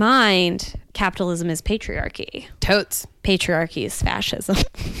keep in mind capitalism is patriarchy. Totes. Patriarchy is fascism.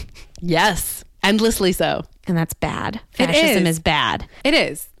 Yes. Endlessly so. And that's bad. It Fascism is. is bad. It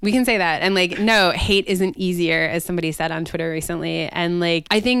is. We can say that. And like, no, hate isn't easier, as somebody said on Twitter recently. And like,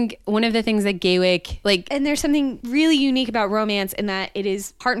 I think one of the things that Gaywick, like, And there's something really unique about romance in that it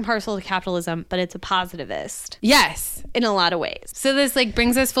is part and parcel to capitalism, but it's a positivist. yes. In a lot of ways. So this like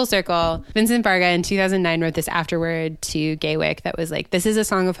brings us full circle. Vincent Verga in 2009 wrote this afterword to Gaywick that was like, this is a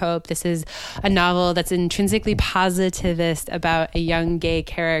song of hope. This is a novel that's intrinsically positivist about a young gay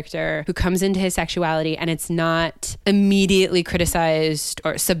character who comes into his sexuality, and it's not immediately criticized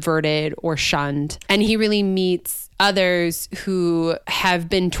or subverted or shunned. And he really meets others who have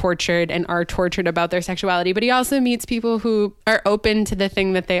been tortured and are tortured about their sexuality, but he also meets people who are open to the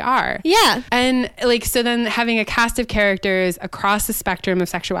thing that they are. Yeah. And like, so then having a cast of characters across the spectrum of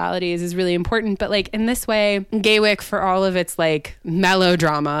sexualities is really important. But like in this way, Gaywick, for all of its like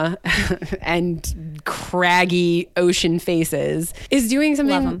melodrama and craggy ocean faces, is doing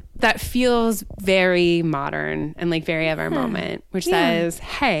something that feels very modern and like very of our moment, which says,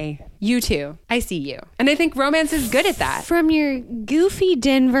 hey, You too. I see you. And I think romance is good at that. From your goofy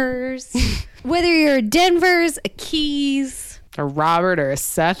Denvers, whether you're a Denvers, a Keys, A Robert or a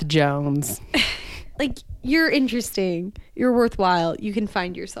Seth Jones. like, you're interesting. You're worthwhile. You can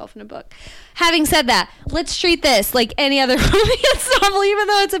find yourself in a book. Having said that, let's treat this like any other romance novel, even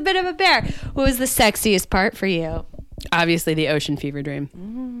though it's a bit of a bear. What was the sexiest part for you? Obviously, the ocean fever dream.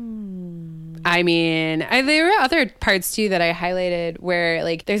 I mean, there were other parts too that I highlighted where,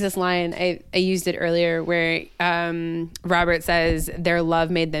 like, there's this line, I used it earlier, where Robert says their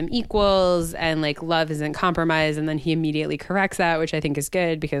love made them equals and, like, love isn't compromise. And then he immediately corrects that, which I think is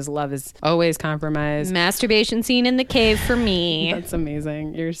good because love is always compromise. Masturbation scene in the cave for me. That's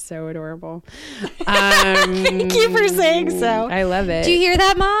amazing. You're so adorable. Thank you for saying so. I love it. Do you hear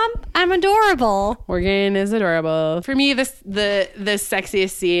that, Mom? I'm adorable. Morgan is adorable. For me, the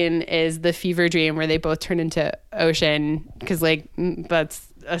sexiest scene is the fever dream where they both turn into ocean, because, like, that's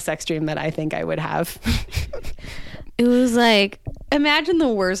a sex dream that I think I would have. It was like, imagine the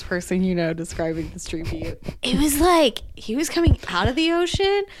worst person you know describing this dream to you. It was like he was coming out of the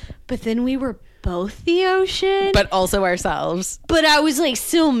ocean, but then we were both the ocean, But also ourselves. but I was like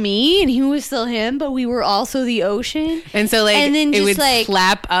still me and he was still him, but we were also the ocean. And so, like, And then it just, would like-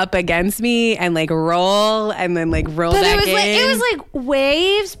 slap up against me and, like, roll and then, like, roll But back it was in. like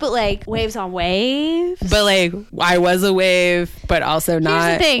waves, but like waves on waves. But, like, I was a wave, but also not.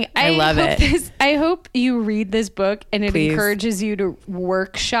 Here's the thing. I love it. I hope you read this book and it Please. encourages you to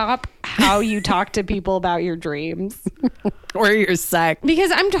workshop how you talk to people about your dreams. Or your sex.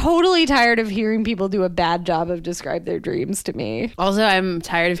 Because I'm totally tired of hearing people do a bad job of describe their dreams to me. Also, I'm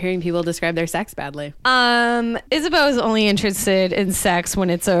tired of hearing people describe their sex badly. Isabel is only interested in sex when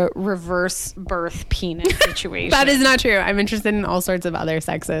it's a reverse birth penis situation. That is not true. I'm interested in all sorts of other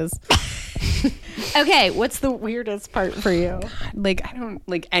sexes. Okay, what's the weirdest part for you? Like, I don't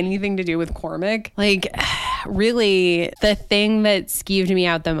like anything to do with Cormac. Like, really, the thing that skeeved me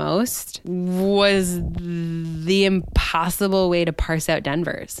out the most was the impossible way to parse out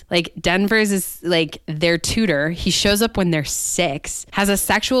Denver's. Like, Denver's is like their tutor. He shows up when they're 6, has a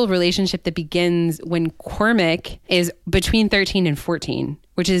sexual relationship that begins when Cormac is between 13 and 14.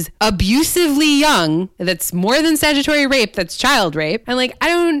 Which is abusively young. That's more than statutory rape. That's child rape. And, like, I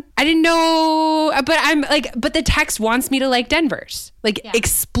didn't know, but I'm like, but the text wants me to like Denver's, like,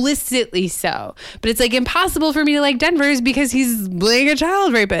 explicitly so. But it's, like, impossible for me to like Denver's because he's playing a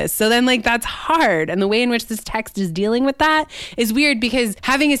child rapist. So then, like, that's hard. And the way in which this text is dealing with that is weird because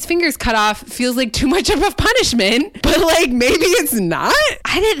having his fingers cut off feels like too much of a punishment, but, like, maybe it's not.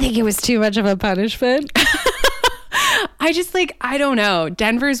 I didn't think it was too much of a punishment. I just, like, I don't know.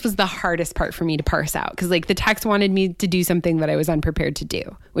 Denver's was the hardest part for me to parse out because, like, the text wanted me to do something that I was unprepared to do,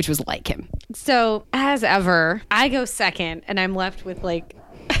 which was like him. So, as ever, I go second and I'm left with, like,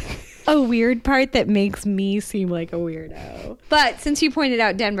 a weird part that makes me seem like a weirdo. But since you pointed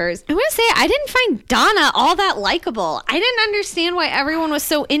out Denver's, I want to say I didn't find Donna all that likable. I didn't understand why everyone was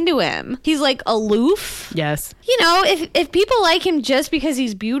so into him. He's, like, aloof. Yes. You know, if people like him just because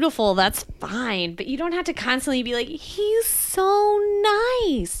he's beautiful, that's fine. But you don't have to constantly be like, he's so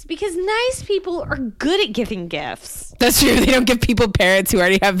nice. Because nice people are good at giving gifts. That's true. They don't give people parrots who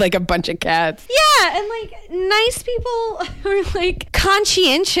already have, like, a bunch of cats. Yeah, and, like, nice people are, like,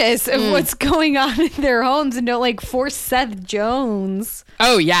 conscientious of what's going on in their homes and don't, like, force Seth Jones.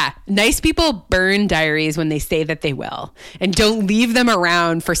 Oh, yeah. Nice people burn diaries when they say that they will and don't leave them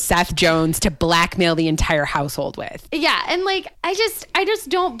around for Seth Jones to blackmail the entire household with. Yeah, and, like, I just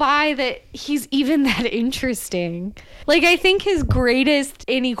don't buy that he's even that interesting. Like, I think his greatest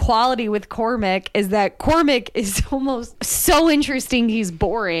inequality with Cormac is that Cormac is almost so interesting he's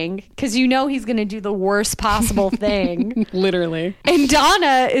boring because you know he's going to do the worst possible thing. Literally. And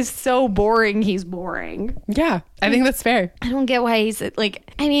Donna is so boring he's boring. Yeah, I think that's fair. I don't get why he's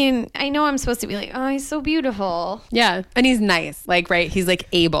like, I mean, I know I'm supposed to be like, oh, he's so beautiful. Yeah. And he's nice. Like, right. He's like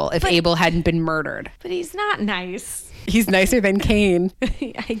Abel if Abel hadn't been murdered. But he's not nice. He's nicer than Cain.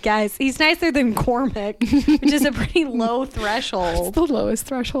 I guess. He's nicer than Cormac, which is a pretty low threshold. It's the lowest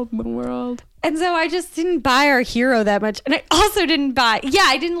threshold in the world. And so I just didn't buy our hero that much. And I also didn't buy,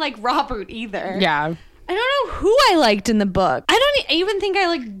 I didn't like Robert either. Yeah. I don't know who I liked in the book. I don't even think I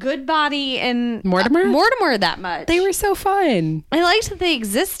liked Goodbody and Mortimer? Mortimer that much. They were so fun. I liked that they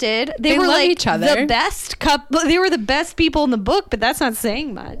existed. They were love like each other. the best couple. They were the best people in the book, but that's not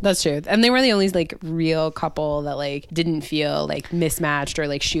saying much. That's true. And they were the only, like, real couple that, like, didn't feel, like, mismatched or,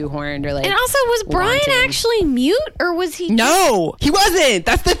 like, shoehorned or, like. And also, was Brian wanting. actually mute or was he? No, he wasn't.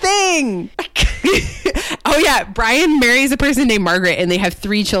 That's the thing. Oh yeah, Brian marries a person named Margaret and they have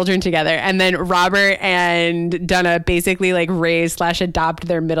 3 children together. And then Robert and Donna basically like raise / adopt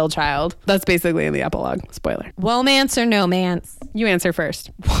their middle child. That's basically in the epilogue. Spoiler. Womance or no mance? You answer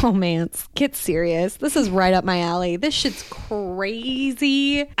first. Womance. Get serious. This is right up my alley. This shit's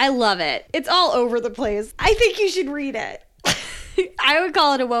crazy. I love it. It's all over the place. I think you should read it. I would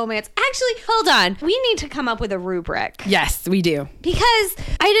call it a womance. Actually, hold on. We need to come up with a rubric. Yes, we do. Because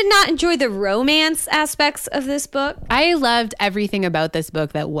I did not enjoy the romance aspects of this book. I loved everything about this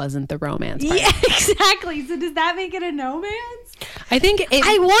book that wasn't the romance part. Yeah, exactly. So does that make it a no-mance? I think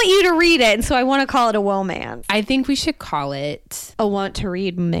I want you to read it, and so I want to call it a womance. I think we should call it A want to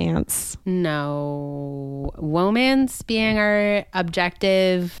read mance. no womance being our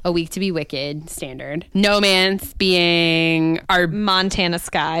objective, a week to be wicked standard. No-mance being our Montana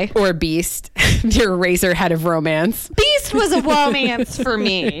Sky. or beast, your razor head of romance. Beast was a womance for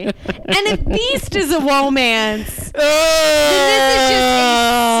me. And if Beast is a womance, then this is just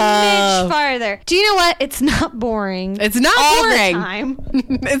a smidge farther. Do you know what? It's not boring. It's not all boring. the time.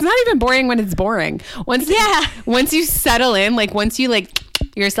 It's not even boring when it's boring. Once you settle in, like once you like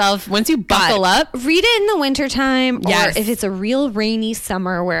yourself, once you buckle up, read it in the wintertime, Yes. or if it's a real rainy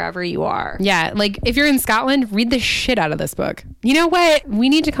summer wherever you are. yeah, like if you're in Scotland, read the shit out of this book. You know what? We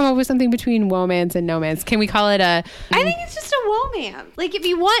need to come up with something between womance and no-mance. Can we call it a... I think it's just a womance. Like if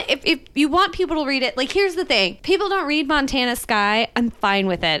you want people to read it, like here's the thing. People don't read Montana Sky. I'm fine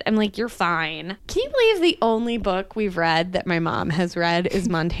with it. I'm like, you're fine. Can you believe the only book we've read that my mom has read is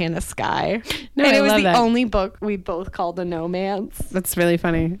Montana Sky? No, and I it was love the that. only book we both called a no-mance. That's really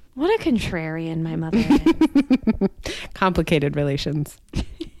funny. What a contrarian my mother is. Complicated relations.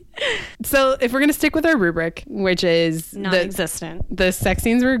 So if we're going to stick with our rubric, which is Non-existent. the sex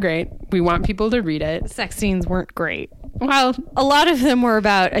scenes were great. We want people to read it. Sex scenes weren't great. Well, A lot of them were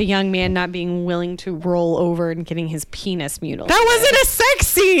about a young man not being willing to roll over and getting his penis mutilated. that wasn't a sex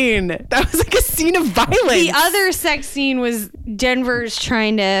scene. That was like a scene of violence. The other sex scene was Denver's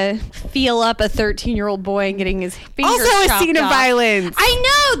trying to feel up a 13-year-old boy and getting his fingers Also a chopped scene of off. violence.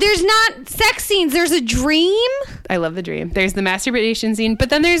 I know. There's not sex scenes. There's a dream. I love the dream. There's the masturbation scene, but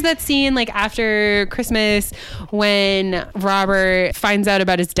then there's that scene like after Christmas when Robert finds out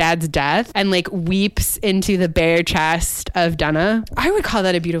about his dad's death and like weeps into the bare chest of Donna. I would call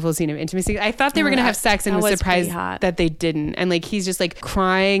that a beautiful scene of intimacy. I thought they were going to have sex and that was was surprised pretty hot. that they didn't. And like he's just like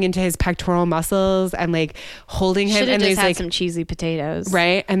crying into his pectoral muscles and like holding him Should have and just there's had like some cheesy potatoes.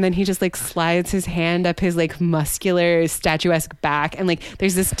 right, and then he just like slides his hand up his like muscular statuesque back and like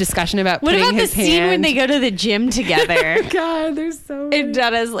there's this discussion about What putting about the his scene when hand- they go to the gym together? God, there's so And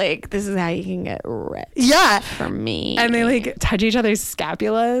Donna's like, this is how you can get rich. yeah. From me. And they like touch each other's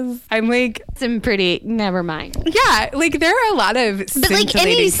scapulas. I'm like, some pretty, never mind. yeah, like there are a lot of But like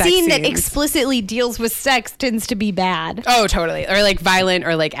any scintillating sex scene that scenes. explicitly deals with sex tends to be bad. Oh, totally. Or like violent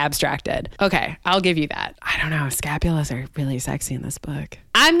or like abstracted. Okay, I'll give you that. I don't know. Scapulas are really sexy in this book.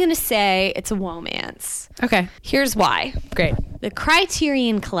 I'm going to say it's a womance. Okay, Here's why. great. The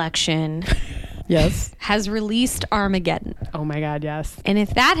Criterion Collection Yes. has released Armageddon. Oh my God, yes. And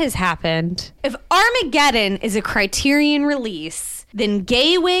if that has happened, if Armageddon is a Criterion release, then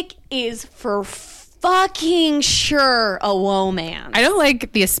Gaywick is for fucking sure a womance. I don't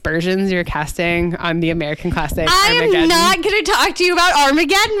like the aspersions you're casting on the American classic I Armageddon. am not going to talk to you about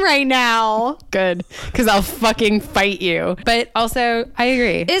Armageddon right now. Good, because I'll fucking fight you. But also, I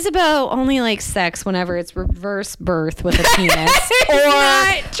agree. Isabeau only likes sex whenever it's reverse birth with a penis,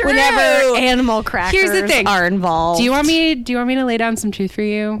 not or true. whenever animal crackers Here's the thing. are involved. Do you want me to lay down some truth for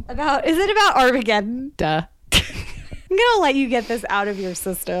you? Is it about Armageddon? Duh. I'm gonna let you get this out of your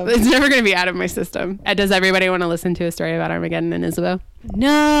system. It's never going to be out of my system. Does everybody want to listen to a story about Armageddon and Isabeau?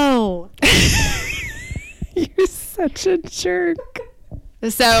 No. You're such a jerk.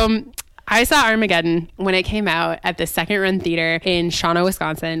 So I saw Armageddon when it came out at the Second Run Theater in Shawano,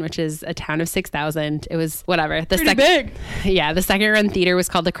 Wisconsin, which is a town of 6,000. It was whatever. Pretty big. Yeah, the Second Run Theater was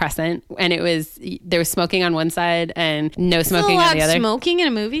called the Crescent, and there was smoking on one side and no smoking on the other. Smoking in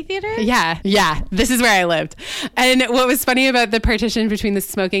a movie theater? Yeah. This is where I lived. And what was funny about the partition between the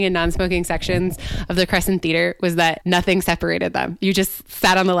smoking and non-smoking sections of the Crescent Theater was that nothing separated them. You just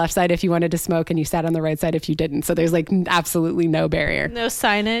sat on the left side if you wanted to smoke, and you sat on the right side if you didn't. So there's like absolutely no barrier. No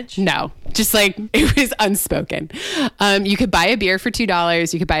signage? No, just like it was unspoken. You could buy a beer for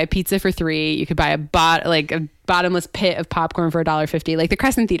 $2. You could buy a pizza for $3. You could buy a bottle bottomless pit of popcorn for $1.50. Like the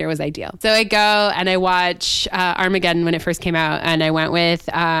Crescent Theater was ideal. So I go and I watch Armageddon when it first came out, and I went with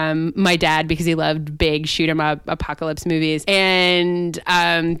my dad because he loved big shoot 'em up apocalypse movies. And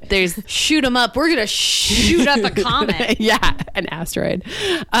there's Shoot 'em up. We're gonna shoot up a comet. yeah, an asteroid.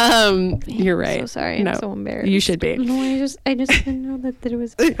 You're right. So sorry. No, I'm so embarrassed. you should be. No, I just didn't know that there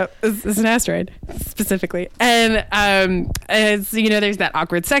was. It's an asteroid specifically. And as you know, there's that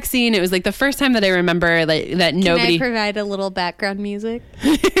awkward sex scene. It was like the first time that I remember like that nobody. Can I provide a little background music?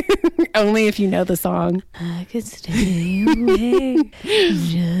 Only if you know the song. I could stay awake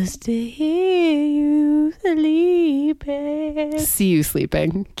just to hear you sleeping. See you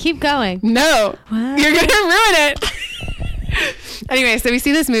sleeping. Keep going. No, What? you're gonna ruin it. Anyway, so we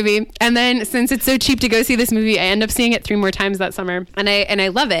see this movie, and then since it's so cheap to go see this movie, I end up seeing it 3 more times that summer, and I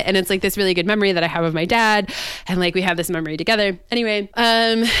love it, and it's like this really good memory that I have of my dad, and like we have this memory together. Anyway,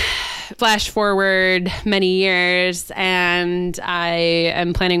 flash forward many years, and I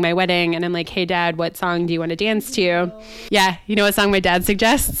am planning my wedding, and I'm like, hey dad, what song do you want to dance to? Yeah, you know what song my dad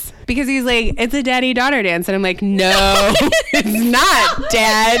suggests? Because he's like, it's a daddy-daughter dance, and I'm like, no, it's not,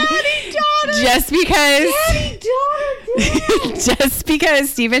 dad. Just because just because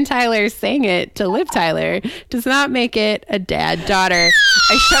Steven Tyler sang it to Liv Tyler does not make it a dad-daughter.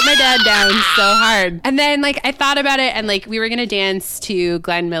 I shut my dad down so hard. And then like I thought about it, and like we were gonna dance to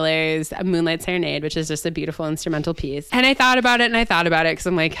Glenn Miller's Moonlight Serenade, which is just a beautiful instrumental piece. And I thought about it because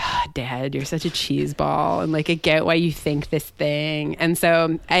I'm like, oh, dad, you're such a cheese ball, and like I get why you think this thing. And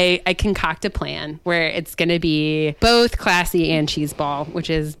so I concoct a plan where it's gonna be both classy and cheese ball, which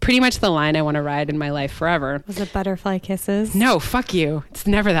is pretty much the line I want to ride in my life forever. Was it Butterfly Kisses? No, fuck you. It's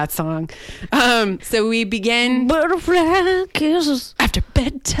never that song. So we begin Butterfly Kisses. after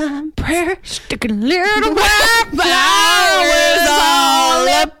bedtime prayer. Sticking little Flowers all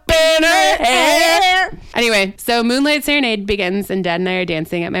up in her hair. Anyway, so Moonlight Serenade begins, and Dad and I are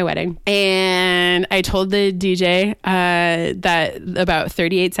dancing at my wedding. And I told the DJ that about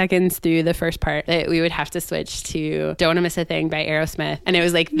 38 seconds through the first part that we would have to switch to Don't Wanna Miss a Thing by Aerosmith. And it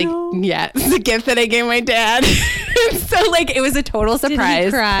was like the gift that I gave my dad. So like it was a total surprise. Did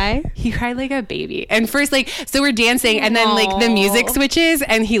he cry? He cried like a baby. And first, like, so we're dancing, and then like the music switches,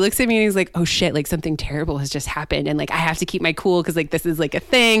 and he looks at me and he's like, oh shit, like something terrible has just happened, and like I have to keep my cool because like this is like a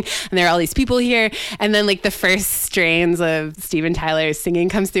thing, and there are all these people here. And then like the first strains of Steven Tyler's singing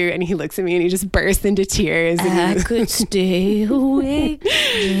comes through, and he looks at me and he just bursts into tears. I could stay awake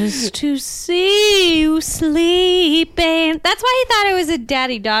just to see you sleeping. That's why he thought it was a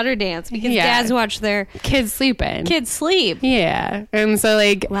daddy-daughter dance, because dads watch their kids sleeping. kids sleep. Yeah. And so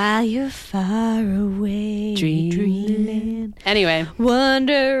like While you're far away dreaming. Anyway.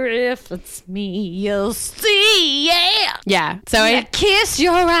 Wonder if it's me you'll see. Yeah. So I kiss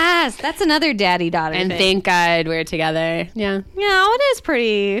your eyes. That's another daddy-daughter and thing. thank God we're together. Yeah. Yeah, it is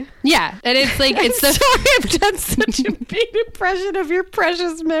pretty. Yeah. And it's like it's the Sorry, I've done such a big impression of your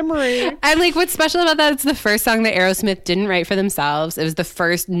precious memory. And like what's special about that, it's the first song that Aerosmith didn't write for themselves. It was the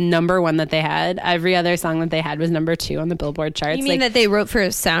first number 1 that they had. Every other song that they had was number 2 on the Billboard charts. You mean that they wrote for a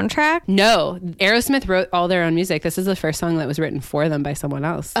soundtrack? No, Aerosmith wrote all their own music. This is the first song that was written for them by someone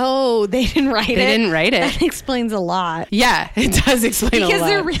else. Oh, they didn't write it? They didn't write it. That explains a lot. Yeah, it does explain a lot. Because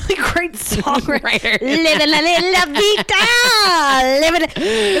they're really great songwriters. Living la la vida. Living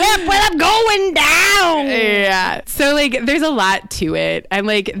it when I'm going down. Yeah. So like there's a lot to it. And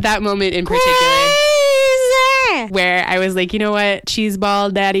like that moment in particular where I was like, you know what? Cheese ball,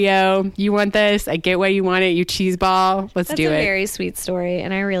 daddy-o. You want this? I get why you want it. You cheese ball. Let's do it. That's a very sweet story,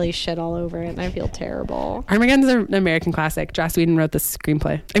 and I really shit all over it, and I feel terrible. Armageddon's an American classic. Joss Whedon wrote the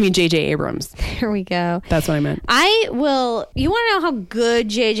screenplay. I mean, J.J. Abrams. Here we go. That's what I meant. You want to know how good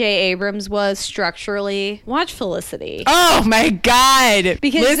J.J. Abrams was structurally? Watch Felicity. Oh my God.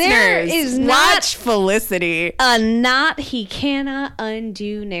 Because listeners, there is watch Felicity. A knot he cannot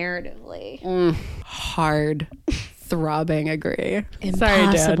undo narratively. Hard. Throbbing agree.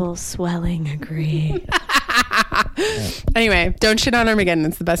 Impossible swelling agree. Anyway, don't shit on Armageddon.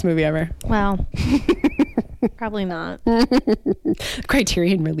 It's the best movie ever. Well, probably not.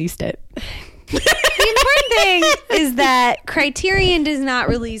 Criterion released it. The important thing is that Criterion does not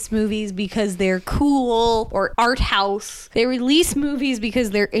release movies because they're cool or art house. They release movies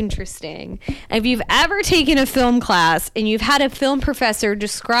because they're interesting. And if you've ever taken a film class and you've had a film professor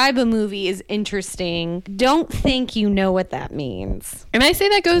describe a movie as interesting, don't think you know what that means. And I say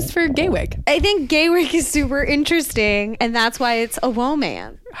that goes for Gaywick. I think Gaywick is super interesting, and that's why it's a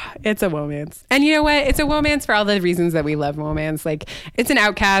romance. It's a romance. And you know what? It's a romance for all the reasons that we love romance. Like, it's an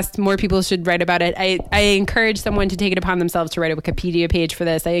outcast. More people should write about it. I encourage someone to take it upon themselves to write a Wikipedia page for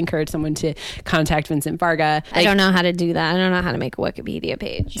this. I encourage someone to contact Vincent Varga. I don't know how to do that. I don't know how to make a Wikipedia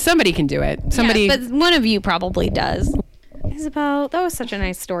page. Somebody can do it. Somebody, Yeah, but one of you probably does. Isabel, that was such a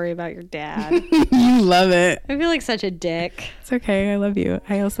nice story about your dad. You love it. I feel like such a dick. It's okay. I love you.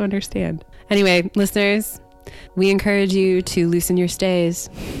 I also understand. Anyway, listeners, we encourage you to loosen your stays.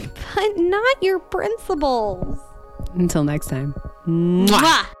 But not your principles. Until next time. Mwah.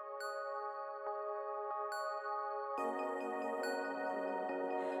 Mwah.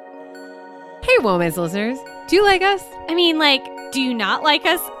 Hey, Womance listeners. Do you like us? I mean, like, do you not like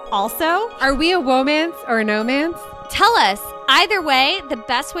us also? Are we a womance or a no-mance? Tell us. Either way, the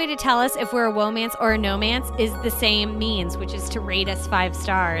best way to tell us if we're a womance or a no-mance is the same means, which is to rate us 5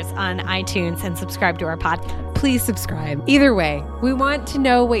 stars on iTunes and subscribe to our podcast. Please subscribe. Either way, we want to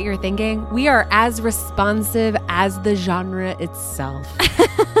know what you're thinking. We are as responsive as the genre itself.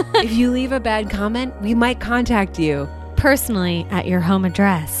 If you leave a bad comment, we might contact you. Personally, at your home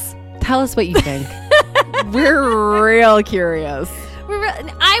address. Tell us what you think. We're real curious.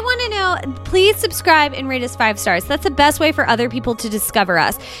 I want to know, please subscribe and rate us 5 stars. That's the best way for other people to discover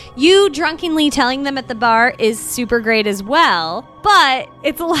us. You drunkenly telling them at the bar is super great as well, but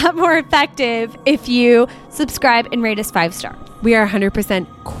it's a lot more effective if you subscribe and rate us 5 stars. We are 100%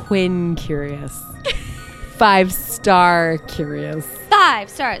 Quinn curious. 5-star curious. 5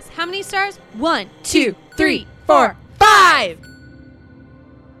 stars. How many stars? 1, 2, 3, 4, 5!